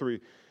 8, verse 3.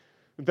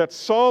 That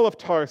Saul of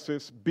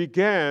Tarsus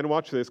began,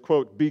 watch this,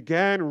 quote,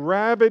 began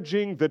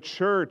ravaging the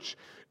church,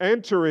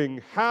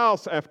 entering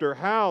house after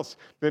house,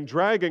 then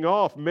dragging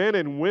off men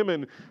and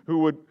women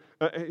who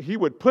he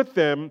would put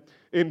them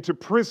into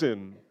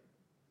prison.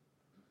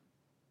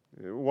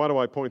 Why do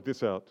I point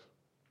this out?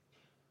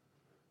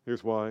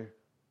 Here's why.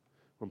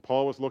 When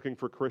Paul was looking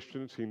for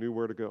Christians, he knew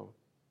where to go.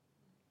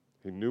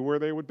 He knew where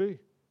they would be.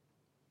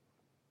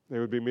 They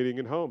would be meeting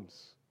in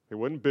homes. They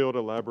wouldn't build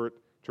elaborate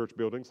church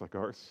buildings like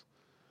ours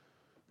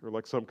or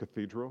like some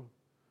cathedral.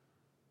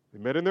 They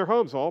met in their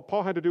homes. All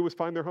Paul had to do was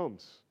find their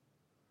homes.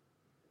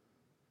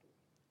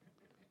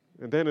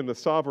 And then in the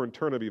sovereign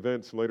turn of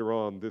events later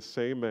on, this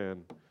same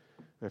man,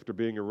 after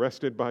being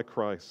arrested by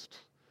Christ,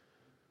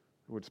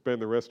 would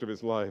spend the rest of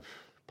his life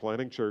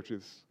planting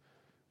churches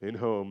in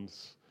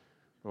homes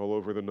all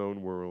over the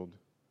known world,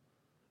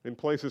 in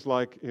places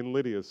like in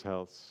Lydia's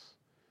house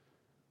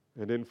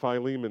and in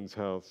Philemon's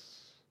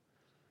house,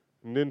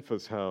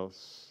 Nympha's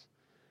house,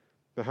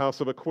 the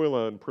house of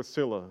Aquila and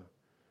Priscilla,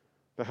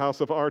 the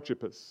house of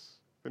Archippus.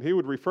 And he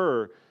would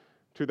refer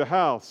to the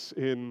house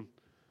in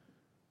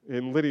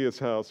Lydia's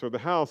house, or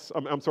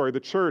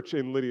the church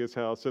in Lydia's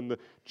house and the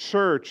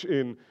church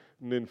in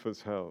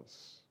Nympha's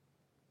house.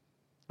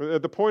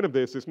 The point of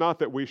this is not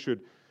that we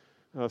should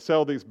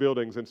sell these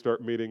buildings and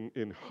start meeting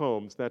in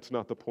homes. That's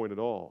not the point at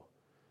all.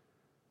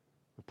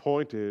 The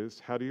point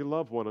is, how do you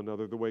love one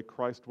another the way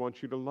Christ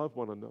wants you to love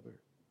one another?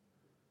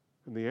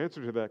 And the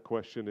answer to that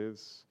question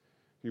is,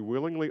 you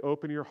willingly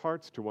open your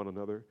hearts to one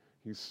another,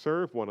 you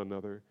serve one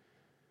another,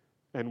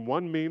 and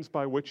one means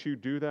by which you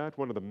do that,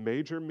 one of the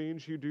major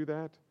means you do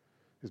that,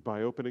 is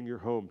by opening your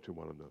home to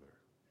one another,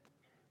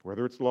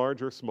 whether it's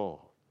large or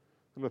small.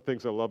 One of the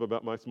things I love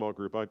about my small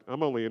group,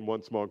 I'm only in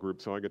one small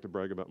group, so I get to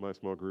brag about my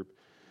small group,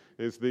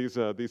 is these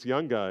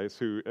young guys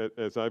who,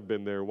 as I've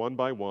been there, one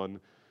by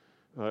one,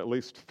 at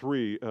least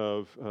 3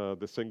 of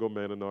the single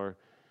men in our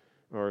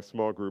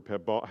small group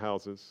have bought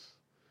houses,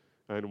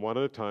 and one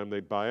at a time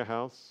they'd buy a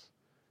house,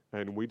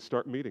 and we'd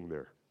start meeting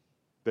there.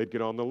 They'd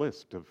get on the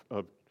list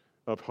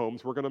of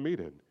homes we're going to meet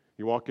in.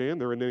 You walk in,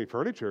 there isn't any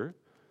furniture.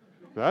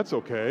 That's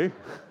okay.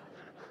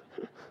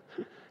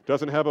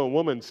 Doesn't have a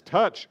woman's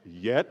touch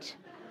yet.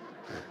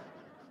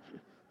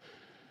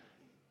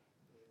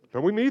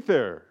 But we meet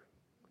there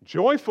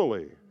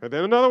joyfully. And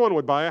then another one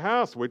would buy a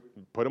house. We'd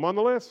put them on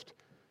the list.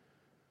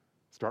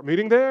 Start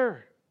meeting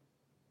there.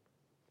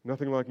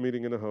 Nothing like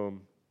meeting in a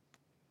home.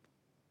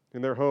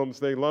 In their homes,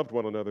 they loved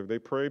one another. They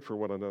prayed for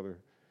one another.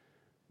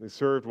 They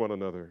served one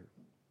another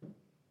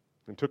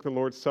and took the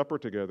Lord's Supper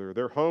together.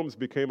 Their homes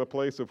became a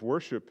place of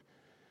worship,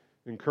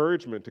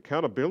 encouragement,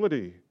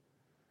 accountability.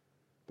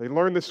 They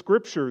learned the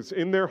Scriptures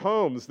in their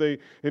homes. They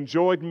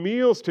enjoyed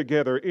meals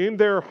together in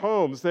their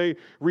homes. They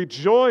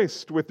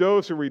rejoiced with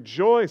those who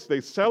rejoiced. They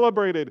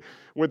celebrated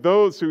with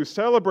those who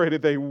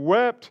celebrated. They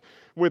wept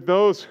with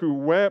those who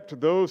wept,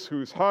 those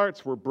whose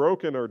hearts were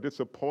broken or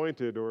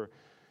disappointed or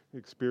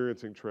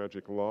experiencing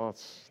tragic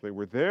loss. They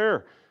were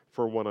there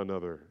for one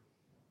another.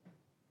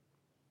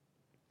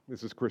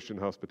 This is Christian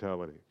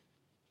hospitality.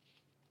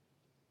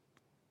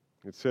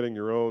 It's setting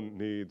your own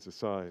needs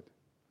aside,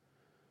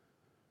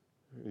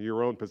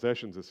 your own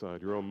possessions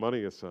aside, your own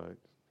money aside,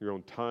 your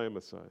own time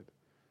aside,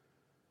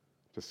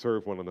 to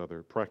serve one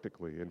another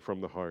practically and from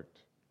the heart.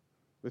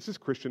 This is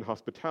Christian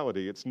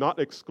hospitality. It's not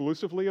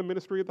exclusively a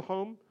ministry of the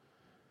home,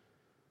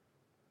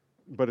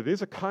 but it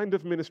is a kind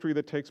of ministry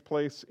that takes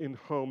place in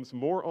homes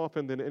more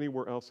often than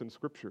anywhere else in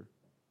Scripture.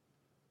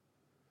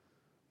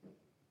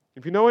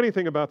 If you know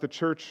anything about the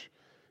church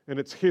and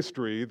its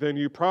history, then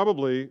you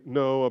probably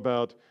know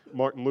about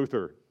Martin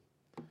Luther.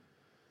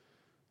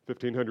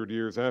 1,500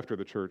 years after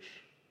the church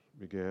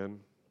began,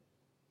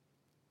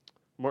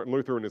 Martin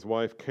Luther and his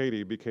wife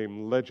Katie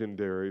became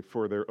legendary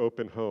for their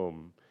open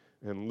home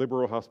and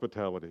liberal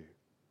hospitality.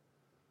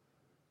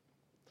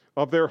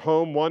 Of their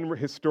home, one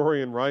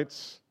historian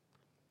writes,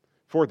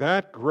 "For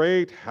that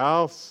great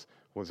house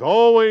was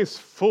always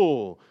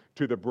full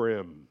to the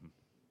brim."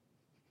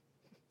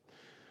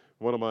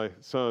 One of my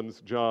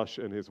sons, Josh,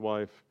 and his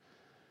wife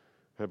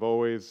have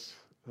always,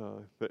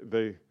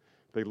 they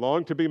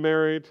longed to be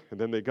married, and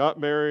then they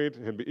got married,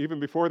 and even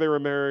before they were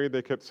married,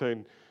 they kept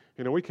saying,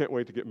 we can't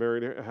wait to get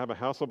married, have a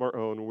house of our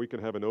own, and we can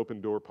have an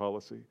open door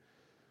policy,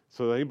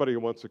 so that anybody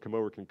who wants to come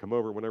over can come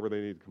over whenever they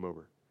need to come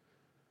over.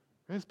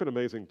 And it's been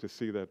amazing to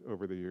see that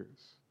over the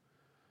years.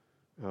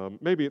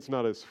 Maybe it's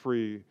not as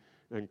free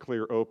and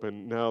clear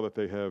open now that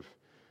they have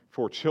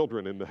 4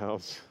 children in the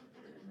house.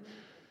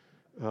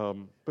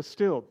 But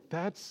still,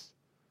 that's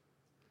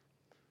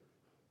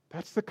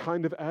That's the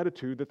kind of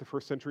attitude that the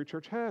first century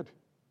church had.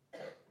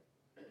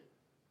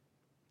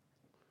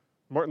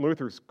 Martin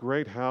Luther's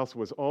great house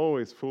was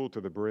always full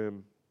to the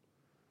brim.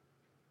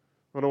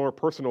 On a more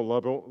personal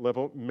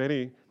level,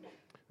 many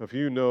of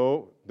you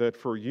know that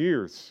for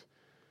years,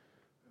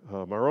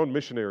 our own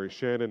missionaries,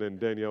 Shannon and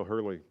Danielle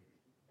Hurley,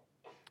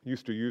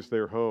 used to use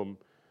their home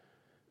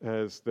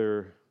as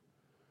their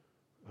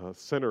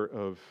center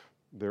of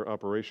their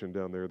operation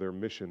down there, their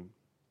mission.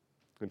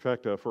 In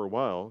fact, for a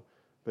while,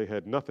 they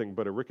had nothing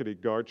but a rickety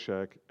guard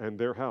shack and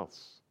their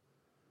house.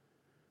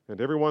 And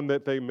everyone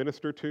that they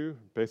ministered to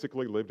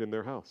basically lived in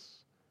their house.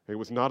 It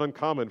was not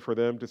uncommon for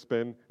them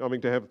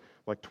to have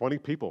like 20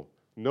 people.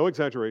 No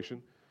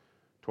exaggeration.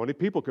 20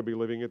 people could be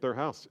living at their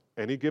house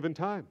any given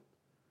time.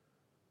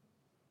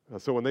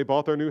 So when they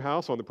bought their new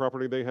house on the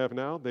property they have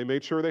now, they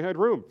made sure they had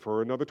room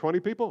for another 20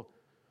 people.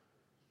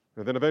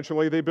 And then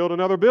eventually they built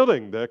another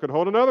building that could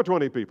hold another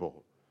 20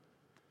 people.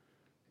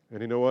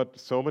 And you know what?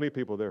 So many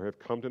people there have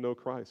come to know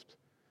Christ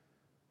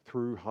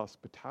through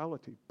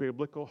hospitality,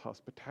 biblical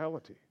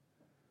hospitality.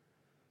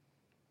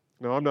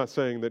 Now, I'm not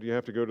saying that you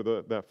have to go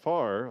to that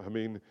far. I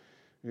mean,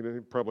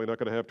 you're probably not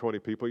going to have 20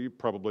 people. You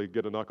probably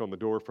get a knock on the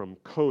door from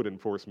code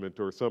enforcement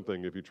or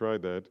something if you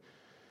tried that.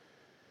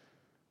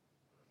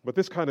 But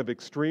this kind of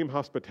extreme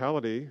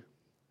hospitality,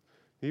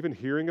 even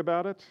hearing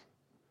about it,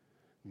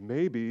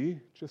 maybe,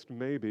 just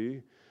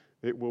maybe,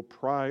 it will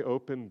pry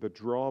open the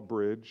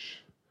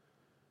drawbridge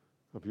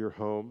of your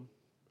home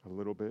a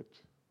little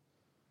bit.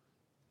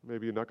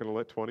 Maybe you're not going to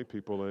let 20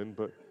 people in,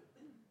 but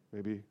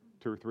maybe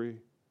 2 or 3 or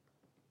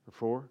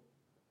 4.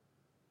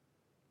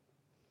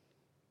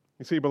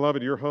 You see,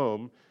 beloved, your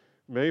home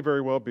may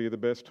very well be the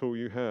best tool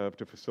you have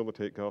to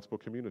facilitate gospel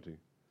community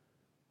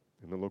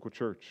in the local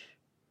church.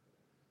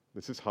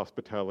 This is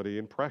hospitality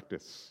in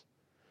practice.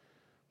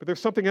 But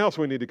there's something else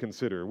we need to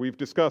consider. We've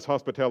discussed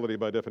hospitality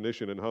by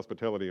definition and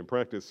hospitality in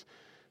practice.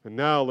 And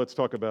now let's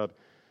talk about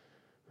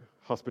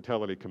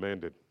hospitality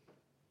commanded.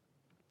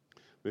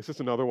 This is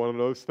another one of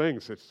those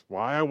things. It's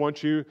why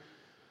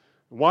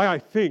I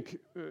think,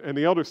 and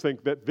the elders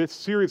think, that this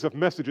series of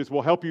messages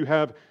will help you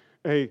have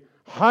a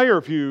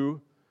higher view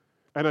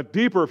and a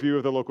deeper view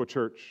of the local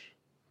church.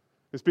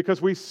 It's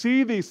because we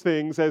see these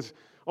things as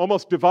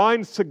almost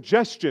divine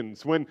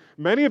suggestions, when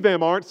many of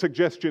them aren't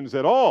suggestions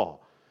at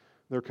all.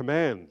 They're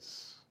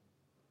commands.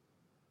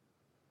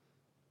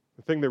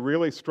 The thing that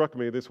really struck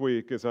me this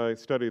week as I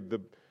studied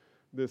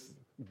this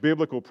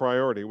biblical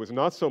priority was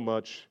not so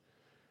much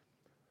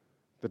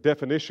the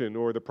definition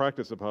or the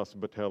practice of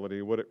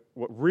hospitality. What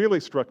really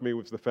struck me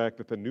was the fact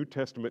that the New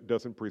Testament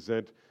doesn't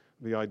present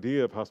the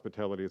idea of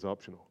hospitality as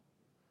optional.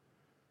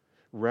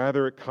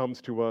 Rather, it comes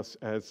to us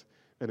as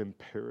an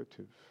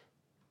imperative.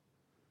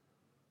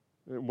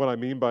 And what I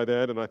mean by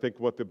that, and I think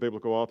what the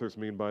biblical authors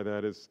mean by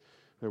that, is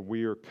that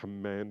we are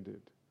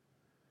commanded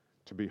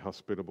to be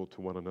hospitable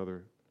to one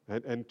another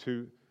and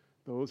to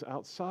those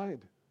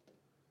outside.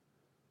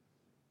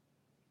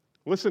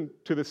 Listen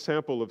to this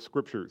sample of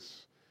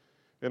scriptures,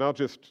 and I'll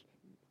just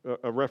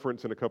a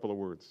reference in a couple of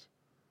words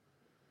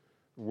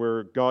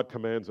where God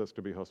commands us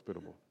to be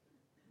hospitable.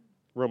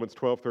 Romans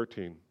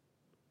 12:13.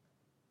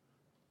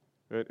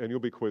 And you'll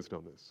be quizzed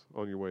on this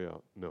on your way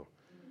out. No.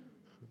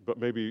 But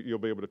maybe you'll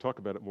be able to talk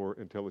about it more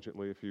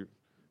intelligently if you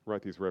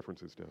write these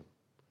references down.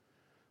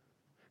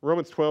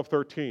 Romans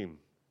 12:13.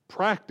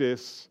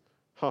 Practice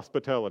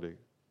hospitality.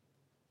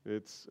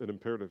 It's an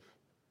imperative.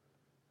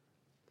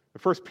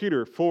 1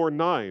 Peter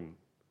 4:9.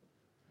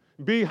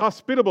 Be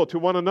hospitable to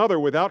one another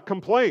without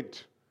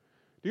complaint.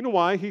 Do you know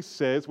why he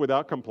says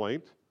without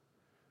complaint?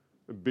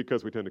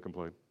 Because we tend to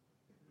complain.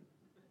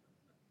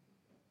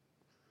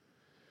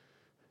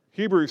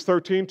 Hebrews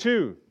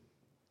 13:2.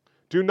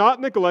 Do not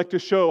neglect to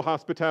show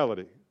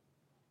hospitality.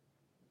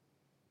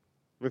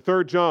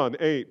 3 John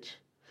 8.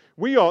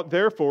 We ought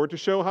therefore to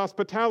show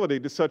hospitality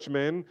to such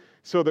men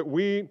so that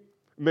we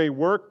may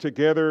work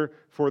together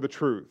for the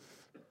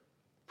truth.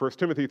 1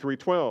 Timothy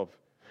 3:12.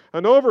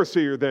 An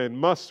overseer then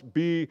must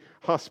be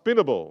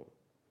hospitable.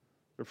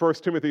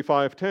 1 Timothy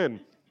 5:10.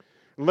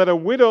 Let a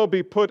widow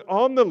be put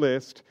on the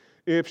list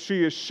if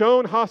she has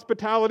shown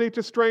hospitality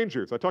to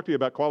strangers. I talked to you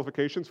about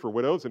qualifications for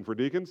widows and for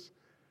deacons.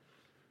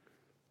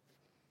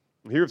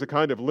 Here's a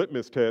kind of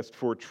litmus test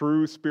for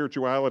true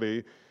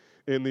spirituality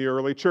in the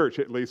early church,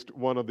 at least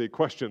one of the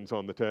questions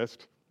on the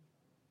test.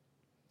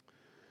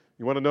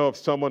 You want to know if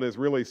someone is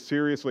really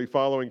seriously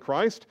following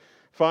Christ?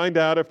 Find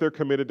out if they're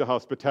committed to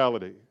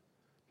hospitality.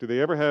 Do they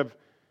ever have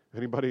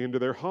anybody into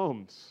their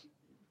homes?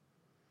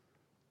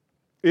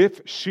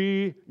 If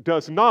she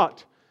does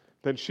not,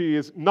 then she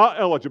is not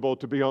eligible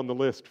to be on the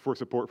list for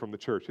support from the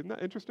church. Isn't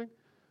that interesting?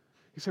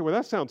 You say, well,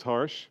 that sounds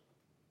harsh.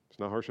 It's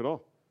not harsh at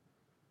all.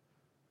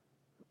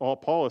 All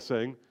Paul is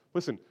saying,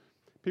 listen,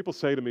 people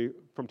say to me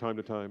from time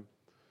to time,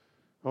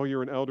 oh,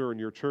 you're an elder in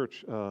your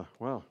church.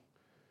 Wow,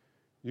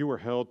 you were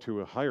held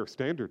to a higher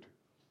standard.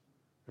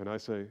 And I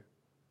say,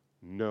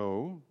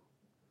 no.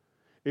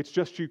 It's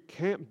just you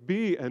can't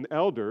be an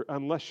elder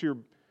unless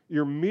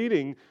you're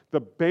meeting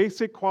the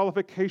basic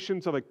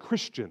qualifications of a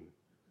Christian.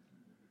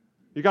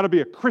 You got to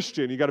be a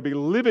Christian. You got to be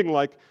living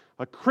like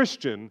a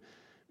Christian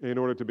in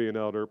order to be an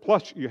elder.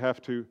 Plus, you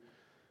have to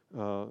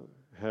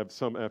have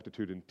some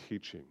aptitude in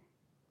teaching.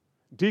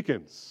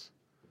 Deacons,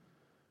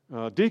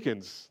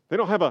 they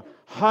don't have a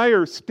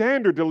higher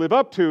standard to live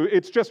up to.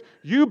 It's just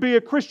you be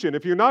a Christian.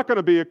 If you're not going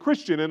to be a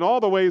Christian in all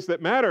the ways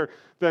that matter,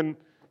 then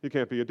you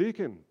can't be a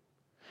deacon.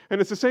 And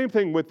it's the same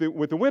thing with the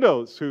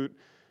widows who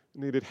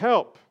needed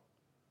help.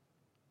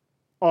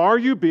 Are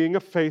you being a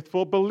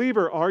faithful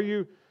believer? Are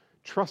you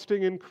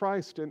trusting in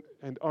Christ?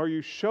 And are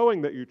you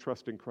showing that you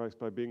trust in Christ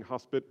by being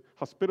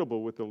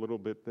hospitable with the little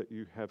bit that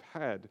you have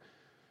had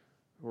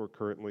or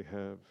currently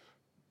have?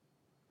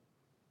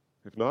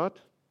 If not,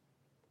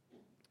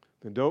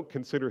 then don't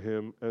consider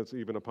him as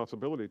even a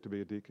possibility to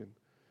be a deacon.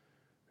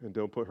 And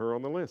don't put her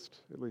on the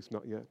list, at least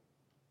not yet.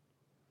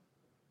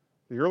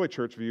 The early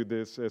church viewed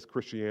this as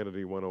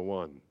Christianity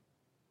 101.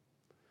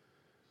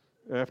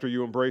 After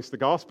you embrace the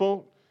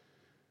gospel,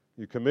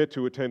 you commit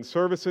to attend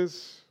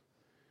services,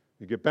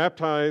 you get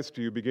baptized,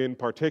 you begin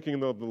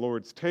partaking of the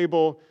Lord's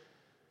table,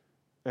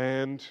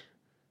 and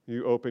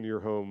you open your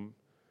home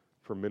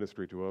for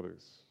ministry to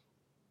others.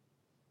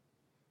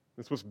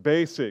 This was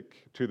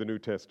basic to the New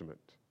Testament.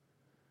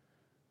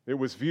 It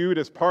was viewed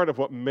as part of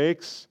what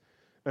makes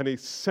an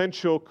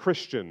essential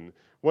Christian.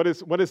 What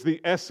is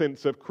the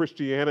essence of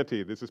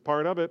Christianity? This is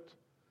part of it.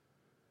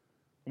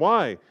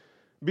 Why?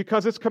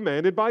 Because it's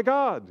commanded by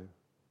God.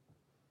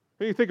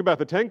 When you think about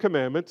the 10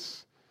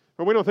 Commandments,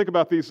 and we don't think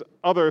about these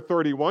other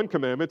 31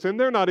 commandments, and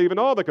they're not even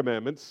all the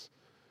commandments.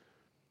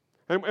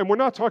 And we're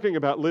not talking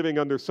about living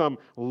under some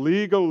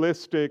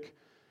legalistic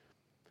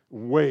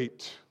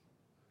weight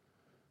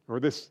or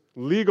this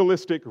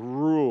legalistic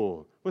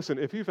rule. Listen,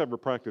 if you've ever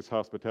practiced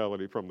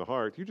hospitality from the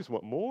heart, you just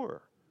want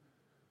more.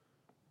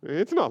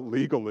 It's not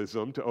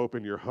legalism to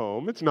open your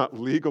home. It's not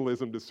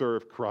legalism to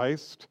serve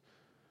Christ.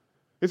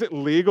 Is it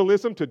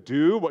legalism to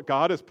do what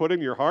God has put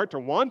in your heart to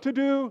want to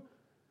do?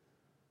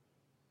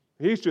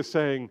 He's just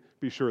saying,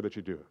 be sure that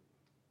you do it.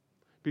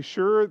 Be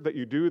sure that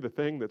you do the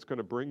thing that's going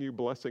to bring you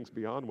blessings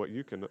beyond what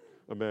you can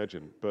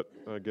imagine. But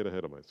I get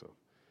ahead of myself.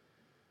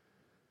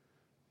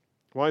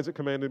 Why is it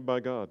commanded by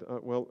God?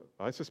 Well,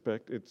 I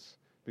suspect it's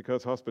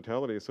because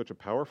hospitality is such a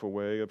powerful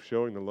way of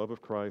showing the love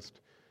of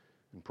Christ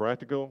in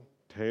practical,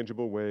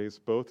 tangible ways,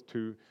 both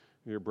to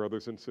your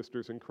brothers and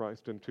sisters in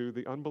Christ and to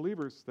the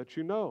unbelievers that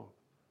you know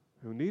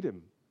who need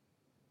Him.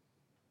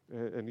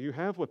 And you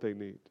have what they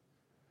need.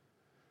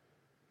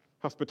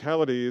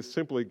 Hospitality is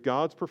simply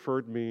God's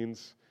preferred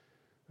means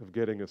of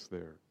getting us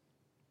there.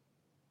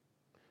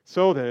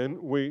 So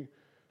then, we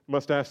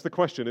must ask the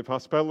question, if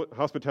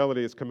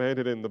hospitality is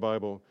commanded in the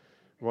Bible,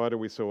 why do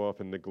we so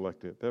often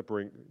neglect it? That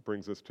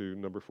brings us to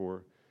number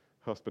 4,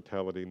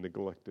 hospitality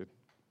neglected.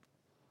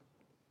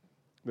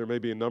 There may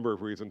be a number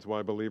of reasons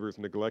why believers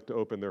neglect to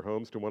open their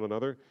homes to one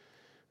another.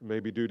 It may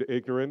be due to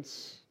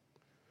ignorance.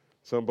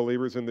 Some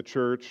believers in the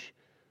church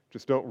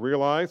just don't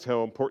realize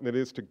how important it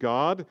is to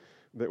God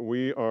that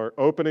we are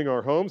opening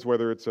our homes,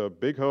 whether it's a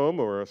big home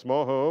or a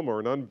small home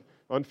or an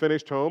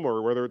unfinished home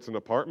or whether it's an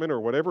apartment or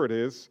whatever it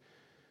is.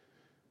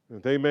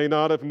 They may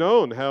not have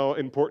known how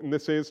important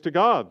this is to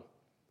God.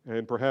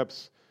 And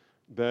perhaps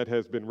that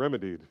has been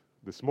remedied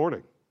this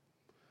morning.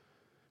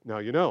 Now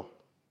you know.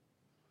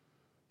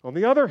 On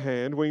the other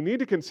hand, we need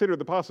to consider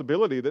the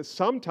possibility that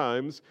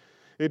sometimes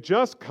it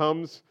just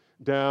comes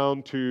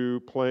down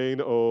to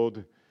plain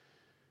old,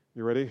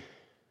 you ready?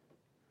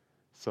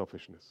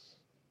 Selfishness.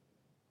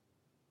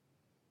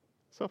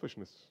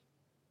 Selfishness.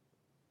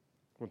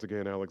 Once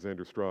again,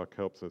 Alexander Strauch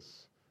helps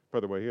us. By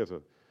the way, he has a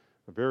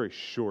very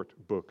short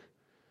book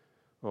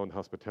on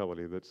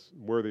hospitality that's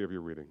worthy of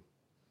your reading.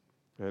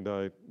 And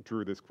I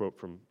drew this quote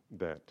from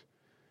that.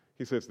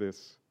 He says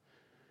this,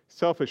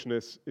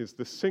 selfishness is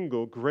the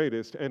single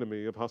greatest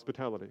enemy of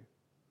hospitality.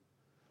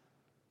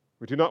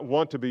 We do not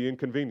want to be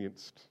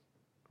inconvenienced.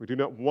 We do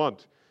not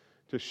want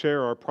to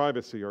share our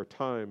privacy, our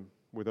time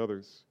with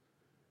others.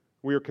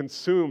 We are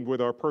consumed with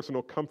our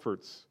personal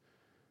comforts.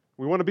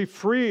 We want to be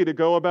free to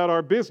go about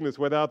our business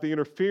without the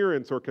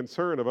interference or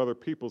concern of other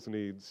people's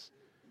needs.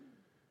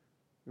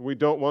 We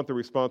don't want the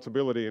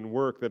responsibility and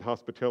work that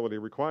hospitality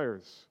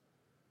requires.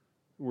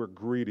 We're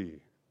greedy.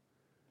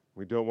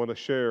 We don't want to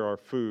share our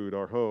food,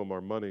 our home,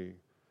 our money.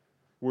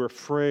 We're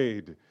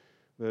afraid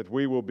that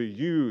we will be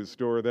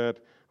used or that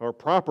our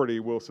property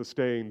will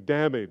sustain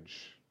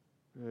damage.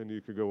 And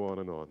you could go on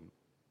and on.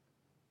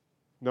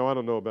 Now, I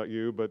don't know about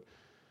you, but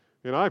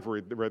I've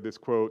read this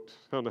quote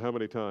I don't know how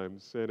many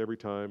times, and every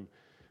time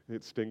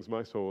it stings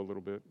my soul a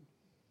little bit.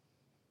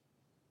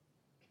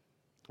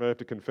 I have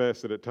to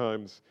confess that at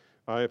times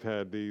I have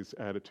had these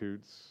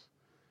attitudes.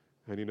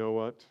 And you know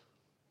what?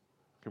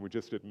 Can we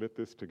just admit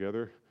this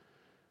together?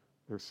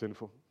 They're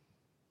sinful.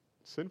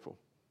 Sinful.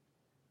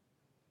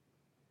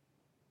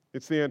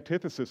 It's the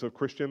antithesis of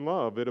Christian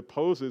love. It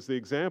opposes the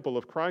example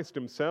of Christ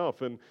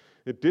Himself, and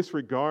it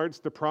disregards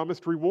the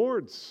promised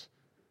rewards.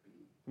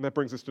 And that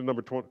brings us to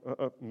number 5.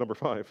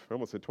 I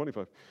almost said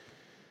 25.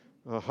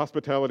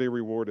 Hospitality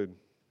rewarded.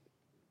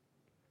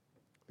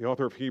 The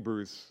author of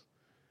Hebrews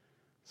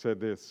said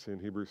this in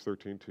Hebrews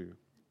 13:2.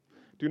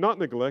 Do not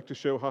neglect to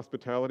show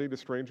hospitality to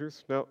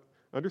strangers. Now,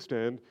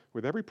 understand,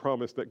 with every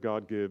promise that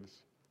God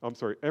gives,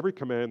 every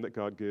command that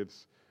God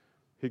gives,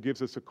 He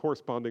gives us a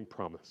corresponding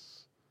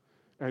promise,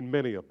 and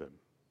many of them.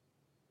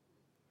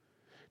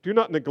 Do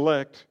not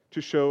neglect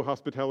to show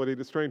hospitality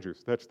to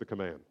strangers. That's the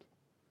command.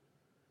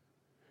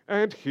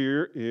 And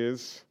here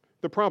is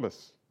the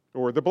promise,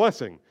 or the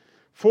blessing.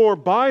 For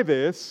by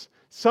this,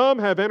 some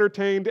have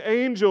entertained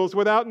angels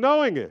without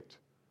knowing it.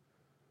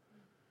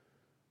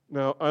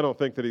 Now, I don't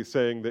think that he's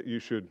saying that you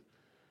should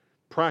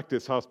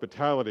practice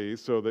hospitality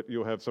so that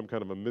you'll have some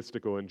kind of a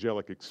mystical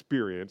angelic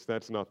experience.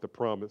 That's not the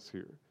promise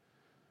here.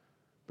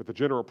 But the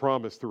general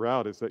promise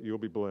throughout is that you'll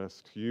be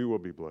blessed. You will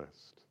be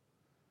blessed.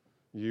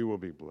 You will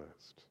be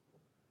blessed.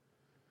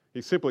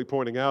 He's simply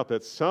pointing out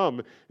that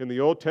some in the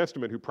Old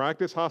Testament who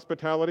practiced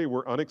hospitality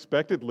were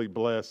unexpectedly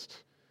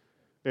blessed.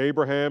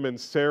 Abraham and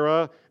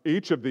Sarah,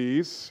 each of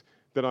these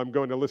that I'm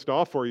going to list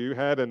off for you,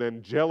 had an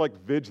angelic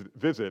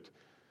visit,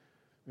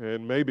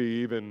 and maybe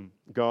even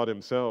God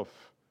himself.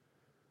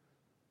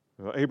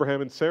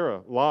 Abraham and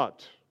Sarah,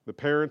 Lot, the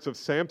parents of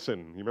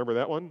Samson, you remember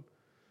that one?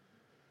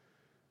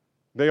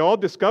 They all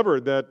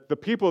discovered that the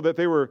people that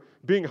they were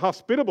being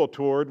hospitable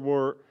toward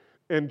were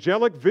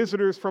angelic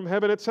visitors from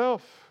heaven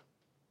itself.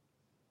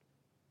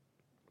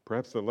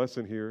 Perhaps the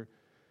lesson here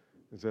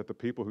is that the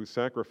people who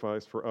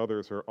sacrifice for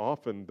others are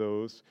often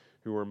those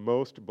who are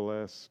most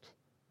blessed.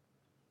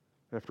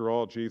 After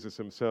all, Jesus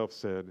himself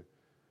said,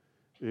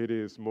 it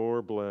is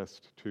more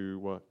blessed to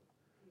what?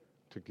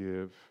 To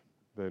give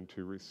than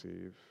to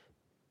receive.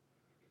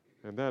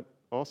 And that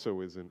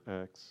also is in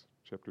Acts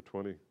chapter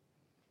 20.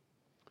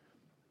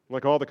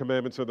 Like all the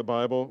commandments of the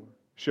Bible,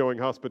 showing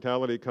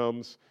hospitality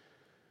comes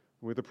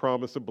with a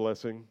promise of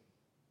blessing.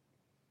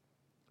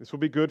 This will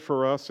be good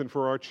for us and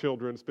for our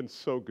children. It's been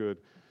so good.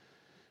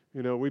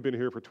 You know, we've been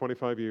here for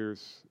 25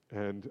 years,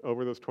 and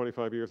over those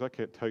 25 years, I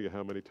can't tell you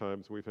how many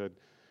times we've had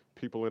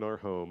people in our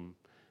home,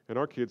 and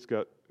our kids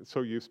got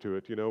so used to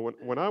it. You know,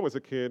 when I was a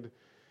kid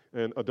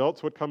and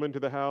adults would come into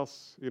the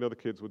house, you know, the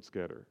kids would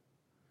scatter.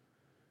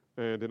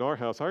 And in our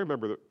house, I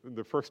remember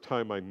the first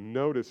time I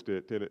noticed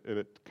it, and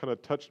it kind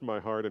of touched my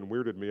heart and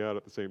weirded me out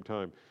at the same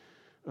time.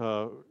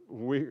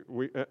 We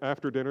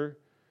after dinner,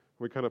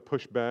 we kind of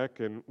push back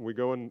and we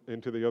go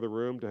into the other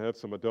room to have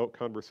some adult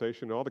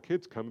conversation. All the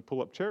kids come and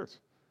pull up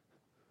chairs.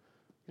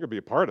 You're going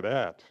to be a part of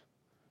that.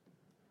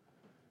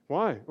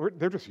 Why?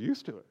 They're just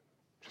used to it.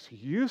 Just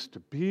used to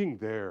being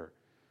there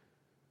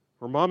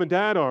where mom and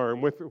dad are,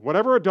 and with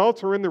whatever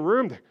adults are in the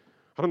room.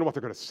 I don't know what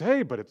they're going to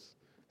say, but it's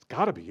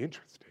got to be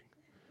interesting.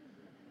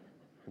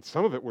 And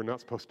some of it we're not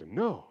supposed to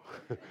know.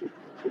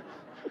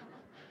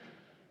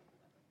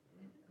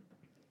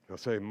 They'll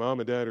say,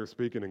 Mom and Dad are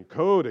speaking in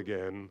code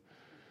again.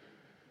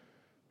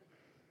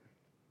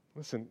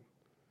 Listen,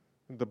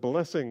 the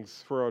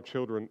blessings for our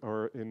children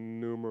are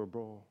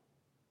innumerable.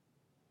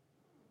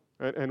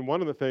 And one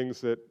of the things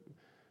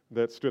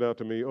that stood out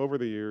to me over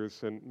the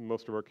years, and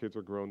most of our kids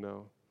are grown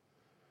now,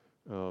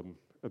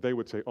 they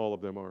would say all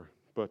of them are,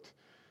 but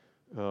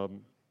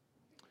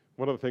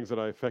one of the things that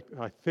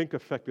I think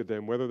affected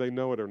them, whether they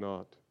know it or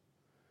not,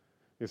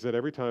 is that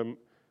every time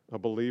a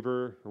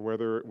believer, or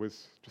whether it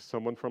was just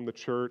someone from the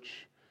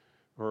church,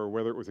 or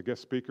whether it was a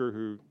guest speaker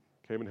who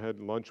came and had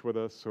lunch with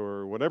us,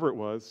 or whatever it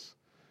was,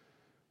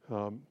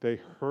 they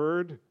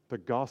heard the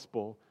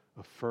gospel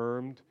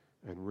affirmed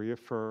and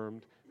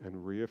reaffirmed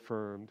and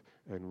reaffirmed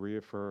and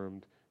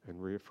reaffirmed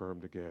and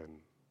reaffirmed again.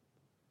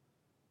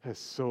 That's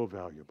so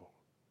valuable.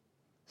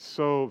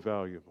 So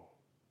valuable.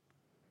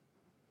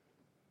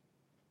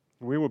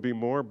 We will be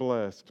more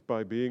blessed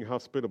by being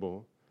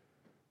hospitable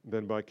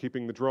than by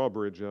keeping the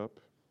drawbridge up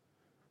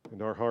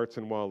and our hearts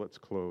and wallets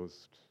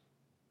closed.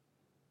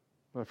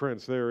 My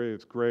friends, there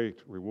is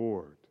great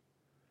reward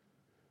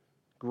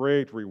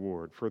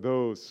for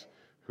those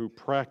who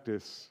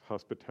practice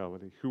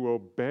hospitality, who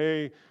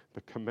obey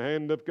the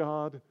command of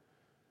God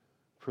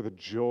for the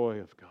joy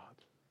of God.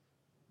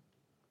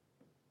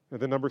 And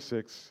then number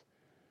 6,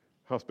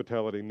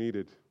 hospitality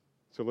needed.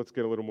 So let's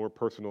get a little more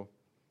personal.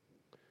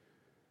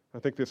 I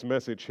think this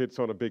message hits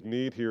on a big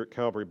need here at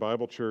Calvary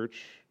Bible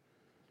Church.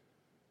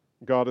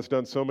 God has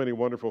done so many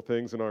wonderful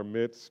things in our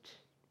midst,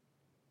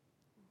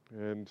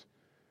 and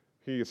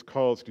He has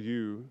caused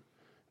you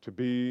to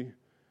be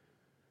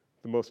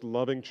the most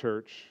loving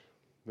church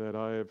that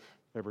I have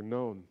ever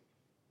known.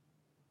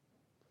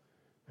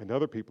 And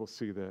other people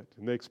see that,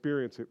 and they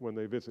experience it when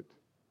they visit.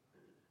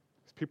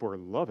 These people are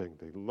loving.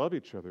 They love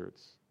each other.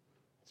 It's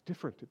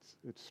different.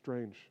 It's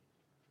strange.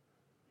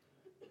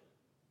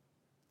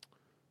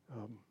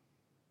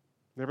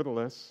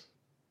 Nevertheless,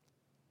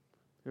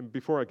 and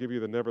before I give you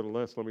the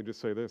nevertheless, let me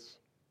just say this.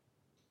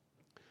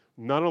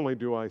 Not only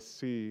do I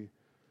see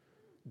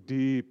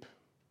deep,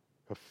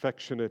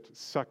 affectionate,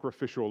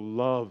 sacrificial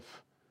love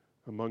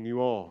among you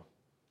all,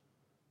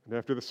 and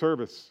after the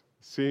service,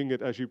 seeing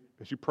it as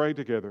you pray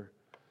together,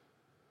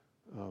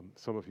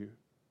 some of you,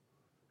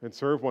 and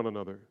serve one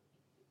another.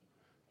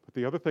 But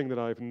the other thing that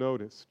I've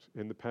noticed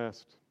in the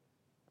past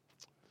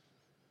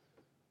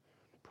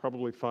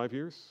probably 5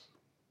 years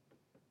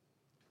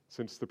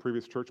since the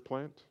previous church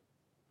plant,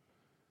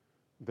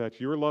 that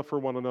your love for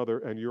one another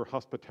and your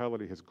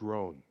hospitality has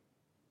grown.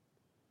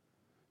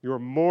 You are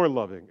more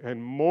loving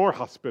and more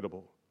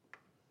hospitable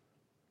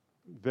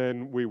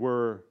than we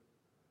were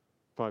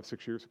 5,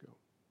 6 years ago.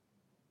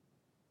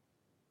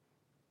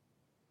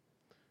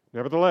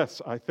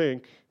 Nevertheless, I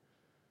think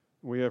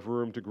we have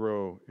room to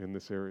grow in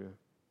this area.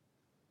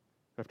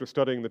 After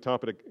studying the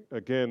topic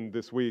again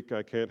this week,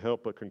 I can't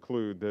help but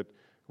conclude that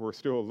we're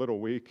still a little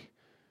weak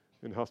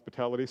in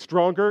hospitality.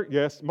 Stronger,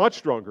 yes, much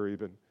stronger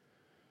even.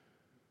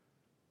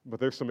 But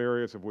there's some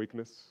areas of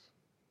weakness.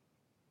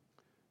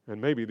 And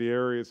maybe the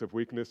areas of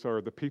weakness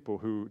are the people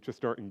who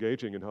just aren't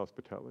engaging in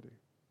hospitality.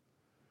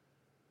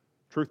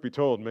 Truth be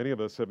told, many of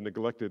us have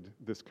neglected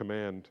this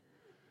command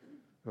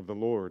of the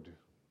Lord.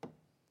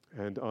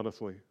 And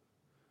honestly,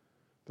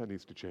 that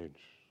needs to change.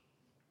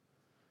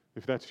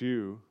 If that's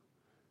you,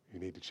 you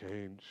need to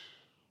change.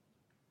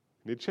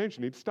 You need to change.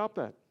 You need to stop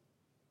that.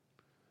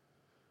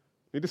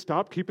 You need to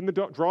stop keeping the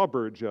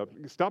drawbridge up.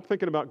 Stop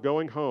thinking about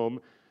going home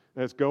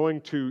as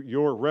going to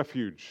your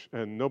refuge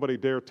and nobody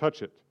dare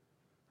touch it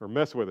or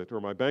mess with it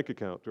or my bank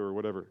account or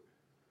whatever.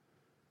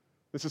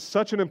 This is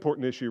such an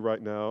important issue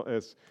right now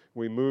as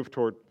we move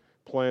toward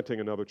planting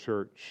another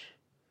church.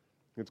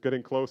 It's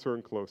getting closer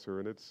and closer,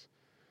 and it's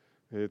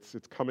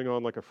coming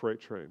on like a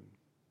freight train.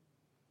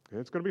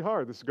 And it's going to be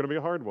hard. This is going to be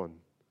a hard one.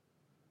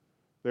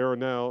 There are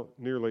now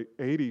nearly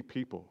 80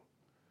 people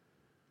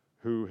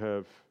who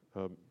have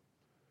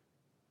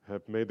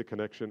made the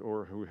connection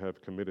or who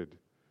have committed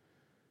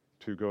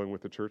to going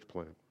with the church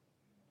plant.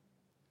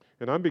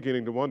 And I'm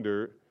beginning to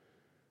wonder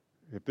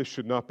if this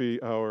should not be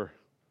our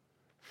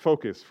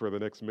focus for the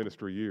next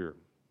ministry year.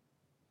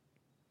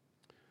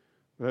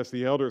 As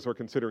the elders are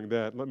considering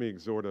that, let me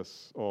exhort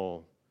us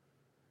all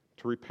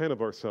to repent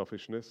of our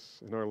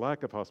selfishness and our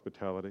lack of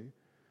hospitality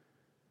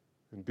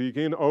and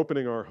begin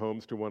opening our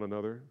homes to one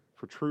another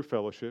for true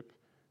fellowship.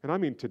 And I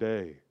mean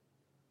today,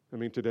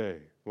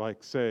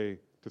 like say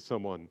to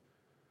someone,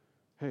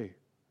 hey,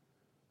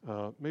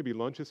 maybe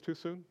lunch is too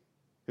soon?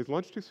 Is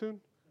lunch too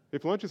soon?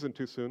 If lunch isn't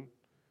too soon,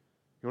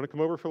 you want to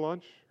come over for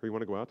lunch or you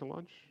want to go out to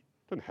lunch?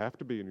 It doesn't have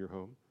to be in your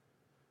home.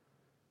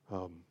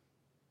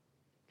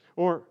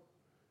 Or,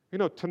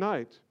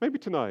 tonight, maybe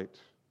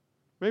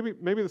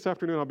this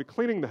afternoon I'll be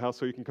cleaning the house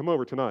so you can come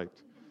over tonight.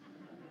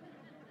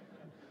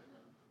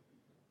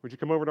 Would you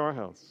come over to our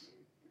house?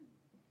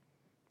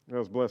 I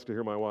was blessed to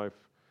hear my wife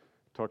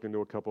talking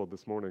to a couple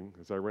this morning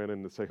as I ran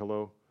in to say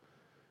hello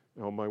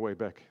on my way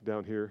back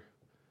down here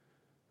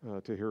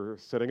to hear her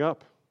setting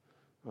up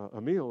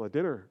a meal, a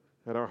dinner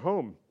at our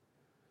home.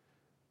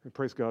 And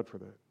praise God for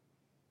that.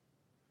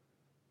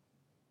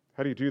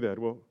 How do you do that?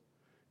 Well,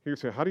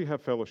 here's how do you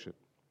have fellowship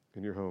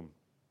in your home?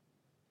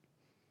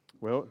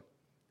 Well,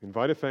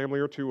 invite a family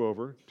or two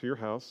over to your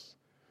house.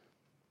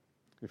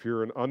 If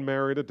you're an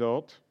unmarried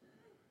adult,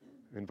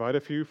 invite a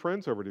few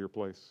friends over to your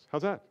place.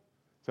 How's that?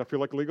 Does that feel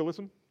like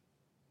legalism?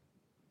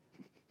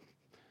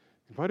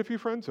 Invite a few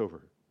friends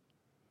over.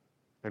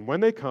 And when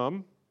they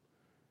come,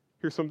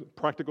 here's some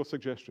practical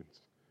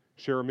suggestions.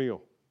 Share a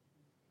meal.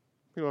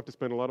 You don't have to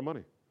spend a lot of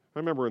money. I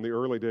remember in the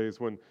early days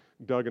when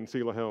Doug and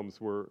Sela Helms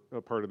were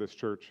a part of this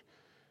church,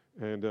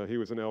 and he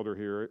was an elder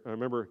here. I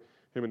remember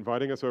him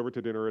inviting us over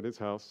to dinner at his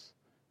house,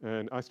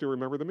 and I still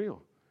remember the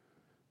meal.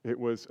 It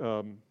was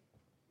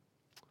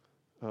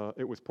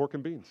pork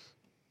and beans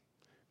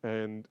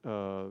and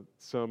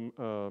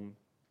some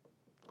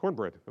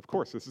cornbread. Of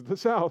course, this is the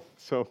South,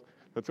 so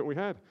that's what we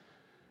had.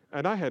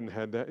 And I hadn't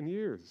had that in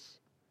years.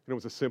 And it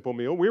was a simple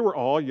meal. We were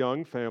all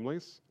young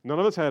families. None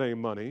of us had any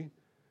money.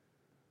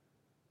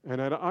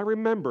 And I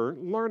remember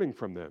learning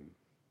from them.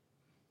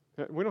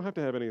 We don't have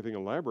to have anything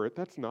elaborate.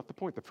 That's not the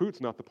point. The food's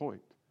not the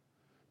point.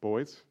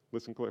 Boys,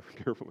 listen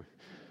carefully.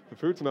 The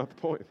food's not the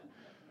point.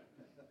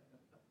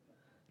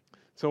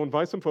 So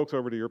invite some folks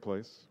over to your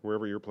place,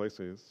 wherever your place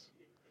is.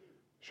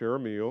 Share a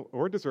meal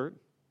or a dessert,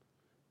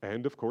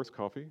 and of course,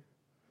 coffee.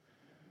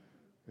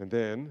 And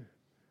then,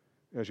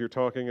 as you're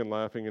talking and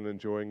laughing and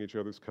enjoying each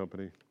other's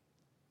company,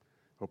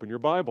 open your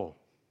Bible,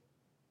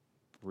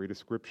 read a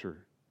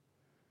scripture,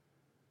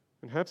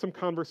 and have some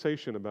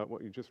conversation about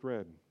what you just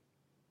read,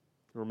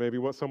 or maybe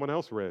what someone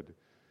else read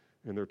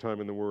in their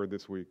time in the Word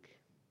this week.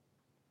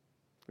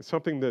 It's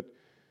something that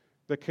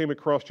came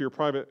across your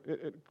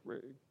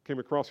came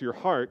across your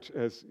heart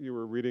as you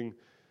were reading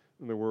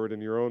the Word in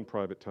your own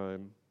private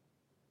time,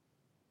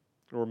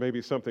 or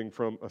maybe something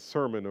from a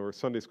sermon or a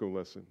Sunday school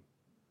lesson.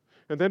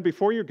 And then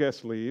before your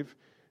guests leave,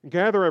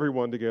 gather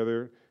everyone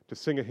together to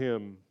sing a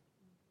hymn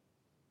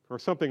or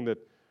something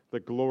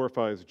that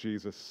glorifies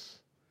Jesus,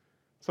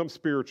 some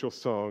spiritual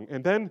song,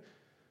 and then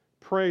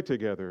pray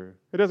together.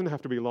 It doesn't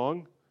have to be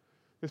long,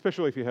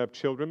 especially if you have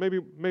children.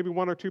 Maybe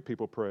one or two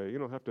people pray. You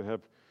don't have to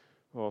have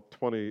all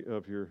 20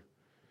 of your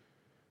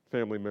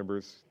family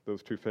members,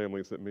 those two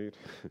families that meet.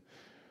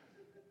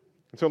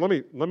 And so let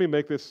me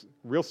make this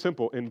real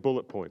simple in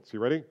bullet points. You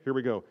ready? Here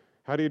we go.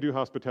 How do you do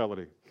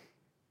hospitality?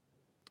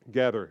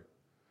 Gather,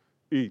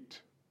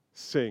 eat,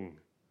 sing,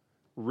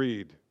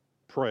 read,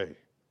 pray.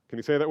 Can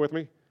you say that with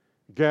me?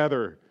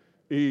 Gather,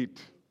 eat,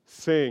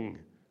 sing,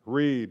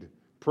 read,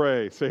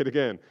 pray. Say it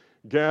again.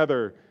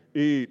 Gather,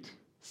 eat,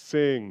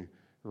 sing,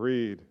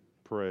 read,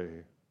 pray.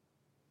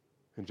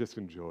 And just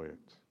enjoy it.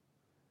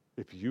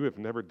 If you have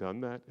never done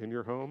that in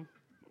your home,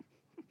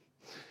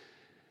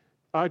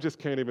 I just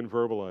can't even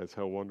verbalize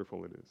how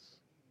wonderful it is.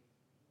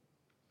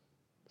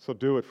 So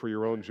do it for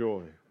your own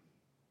joy.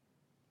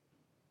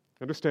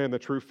 Understand that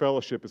true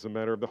fellowship is a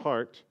matter of the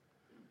heart,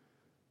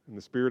 and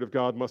the Spirit of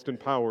God must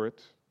empower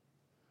it.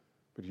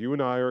 But you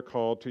and I are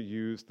called to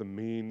use the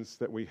means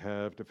that we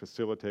have to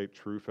facilitate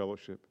true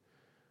fellowship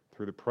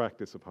through the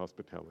practice of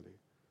hospitality.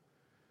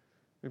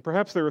 And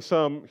perhaps there are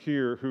some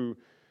here who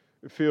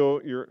feel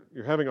you're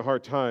having a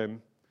hard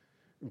time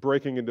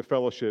breaking into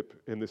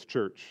fellowship in this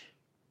church.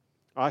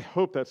 I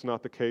hope that's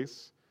not the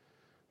case,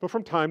 but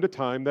from time to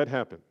time that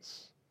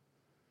happens.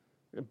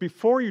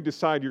 Before you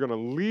decide you're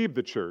going to leave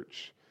the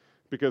church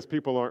because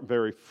people aren't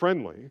very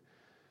friendly,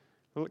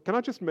 can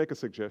I just make a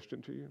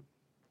suggestion to you?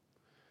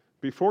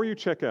 Before you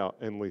check out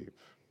and leave,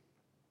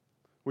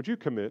 would you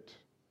commit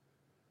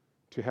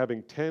to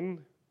having 10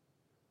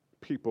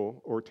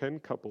 people or 10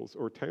 couples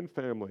or 10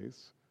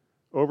 families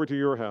over to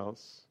your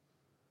house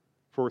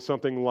for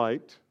something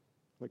light,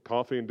 like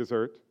coffee and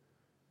dessert,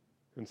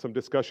 and some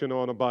discussion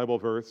on a Bible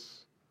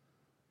verse,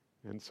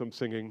 and some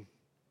singing,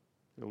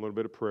 and a little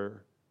bit of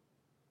prayer?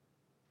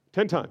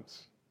 10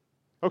 times.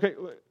 Okay,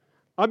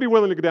 I'd be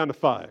willing to go down to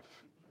 5.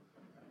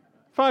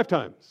 5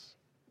 times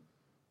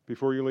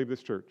before you leave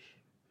this church.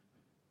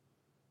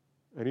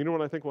 And you know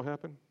what I think will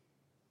happen?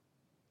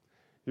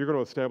 You're going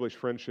to establish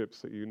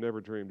friendships that you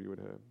never dreamed you would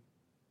have.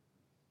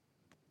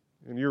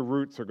 And your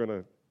roots are going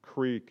to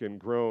creak and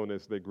groan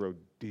as they grow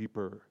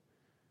deeper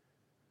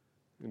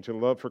into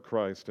love for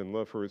Christ and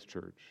love for His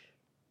church.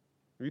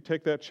 If you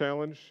take that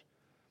challenge,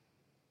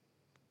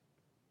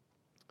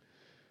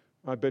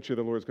 I bet you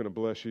the Lord's going to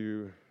bless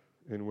you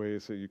in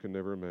ways that you can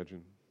never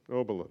imagine.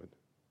 Oh, beloved,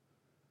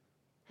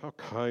 how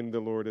kind the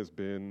Lord has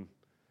been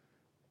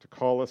to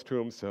call us to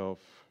Himself,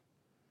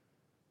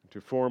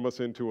 to form us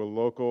into a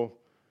local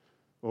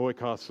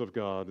oikos of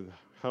God,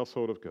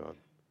 household of God.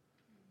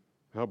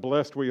 How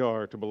blessed we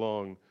are to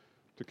belong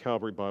to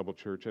Calvary Bible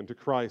Church and to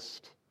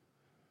Christ.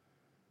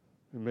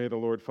 And may the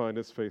Lord find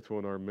us faithful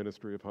in our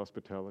ministry of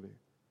hospitality,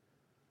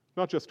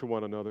 not just to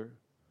one another,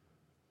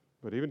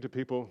 but even to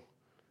people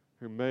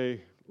who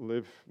may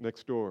live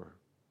next door,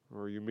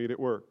 or you meet at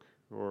work,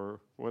 or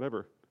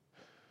whatever.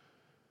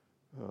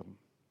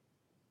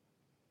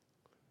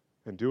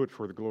 And do it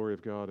for the glory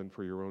of God and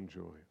for your own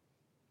joy.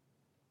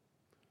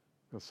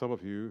 Now, some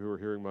of you who are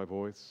hearing my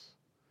voice,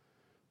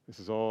 this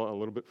is all a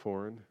little bit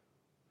foreign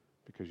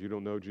because you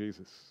don't know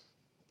Jesus.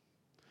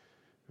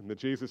 And the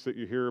Jesus that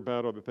you hear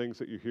about, or the things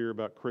that you hear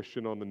about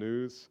Christian on the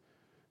news,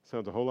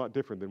 sounds a whole lot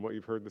different than what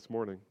you've heard this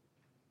morning.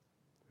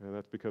 And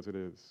that's because it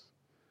is.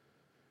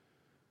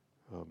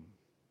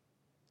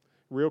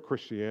 Real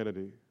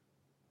Christianity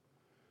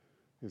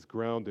is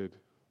grounded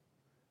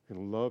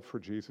in love for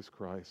Jesus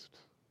Christ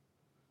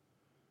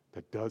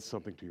that does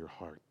something to your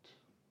heart.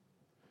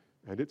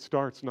 And it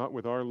starts not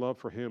with our love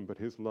for Him, but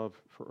His love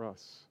for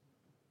us.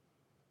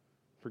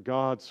 For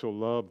God so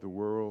loved the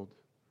world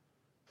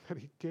that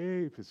He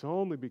gave His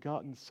only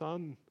begotten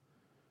Son,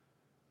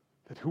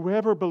 that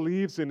whoever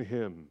believes in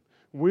Him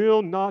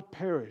will not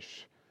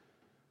perish,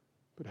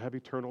 but have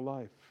eternal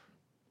life.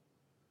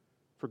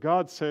 For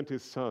God sent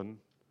His Son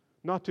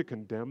not to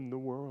condemn the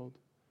world,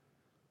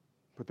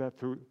 but that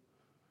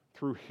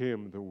through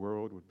Him the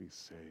world would be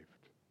saved.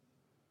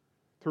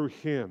 Through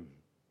Him,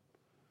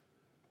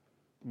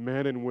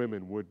 men and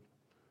women would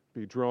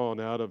be drawn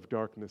out of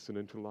darkness and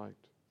into light,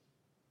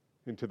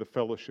 into the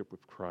fellowship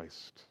with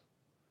Christ.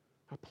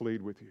 I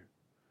plead with you,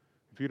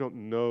 if you don't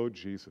know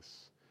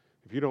Jesus,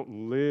 if you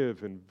don't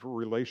live in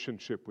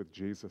relationship with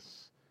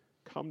Jesus,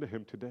 come to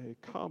Him today.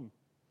 Come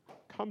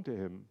to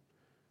Him.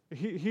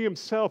 He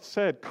Himself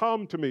said,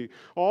 "Come to me,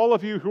 all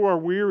of you who are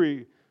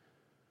weary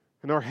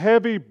and are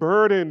heavy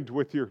burdened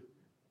with your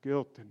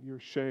guilt and your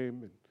shame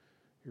and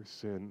your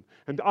sin,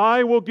 and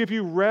I will give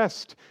you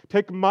rest.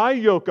 Take my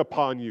yoke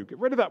upon you." Get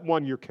rid of that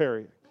one you're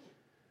carrying.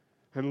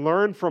 "And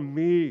learn from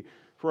me,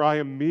 for I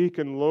am meek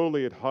and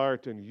lowly at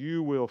heart, and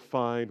you will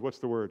find," what's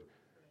the word?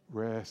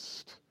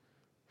 "Rest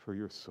for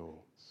your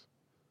souls.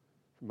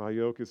 My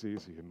yoke is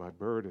easy and my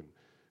burden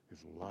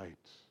is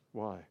light."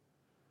 Why?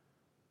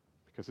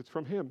 Because it's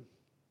from Him,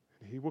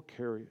 and He will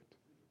carry it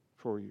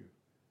for you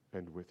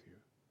and with you.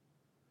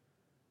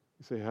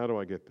 You say, how do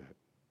I get that?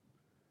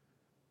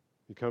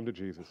 You come to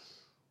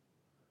Jesus,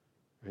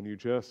 and you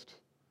just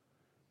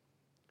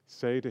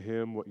say to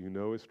Him what you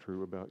know is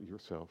true about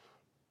yourself,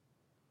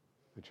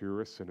 that you're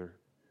a sinner.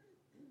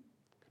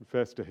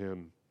 Confess to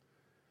Him,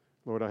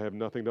 "Lord, I have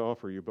nothing to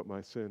offer you but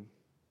my sin.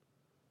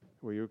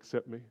 Will you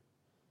accept me?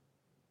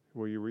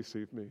 Will you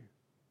receive me?"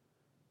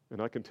 And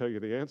I can tell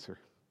you the answer.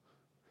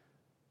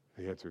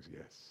 The answer is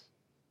yes.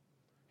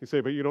 You say,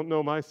 "But you don't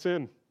know my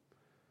sin.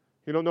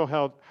 You don't know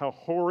how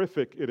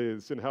horrific it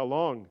is and how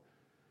long."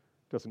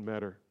 Doesn't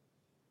matter.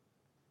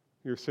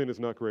 Your sin is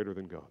not greater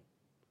than God.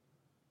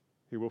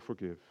 He will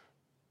forgive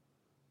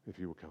if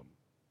you will come.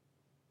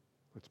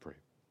 Let's pray.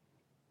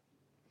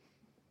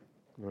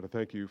 Lord, I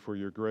thank you for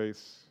your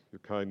grace, your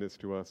kindness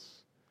to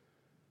us.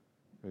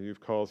 And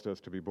you've caused us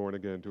to be born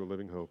again to a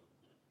living hope.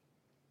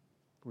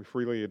 We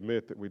freely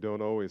admit that we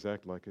don't always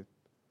act like it,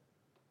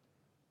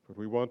 but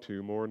we want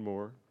to more and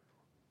more.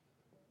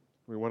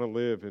 We want to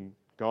live in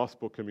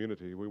gospel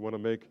community. We want to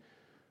make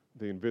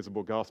the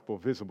invisible gospel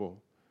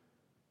visible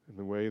in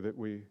the way that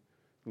we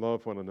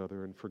love one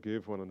another and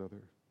forgive one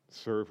another,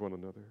 serve one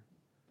another,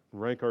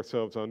 rank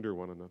ourselves under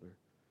one another.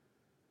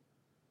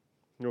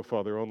 No,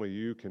 Father, only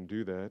you can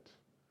do that,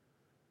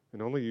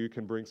 and only you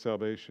can bring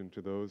salvation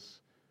to those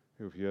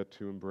who have yet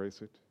to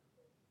embrace it.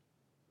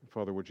 And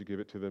Father, would you give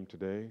it to them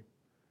today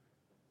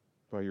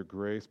by your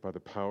grace, by the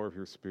power of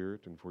your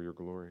Spirit, and for your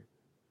glory,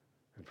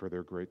 and for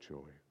their great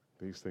joy.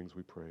 These things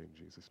we pray in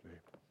Jesus'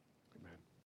 name.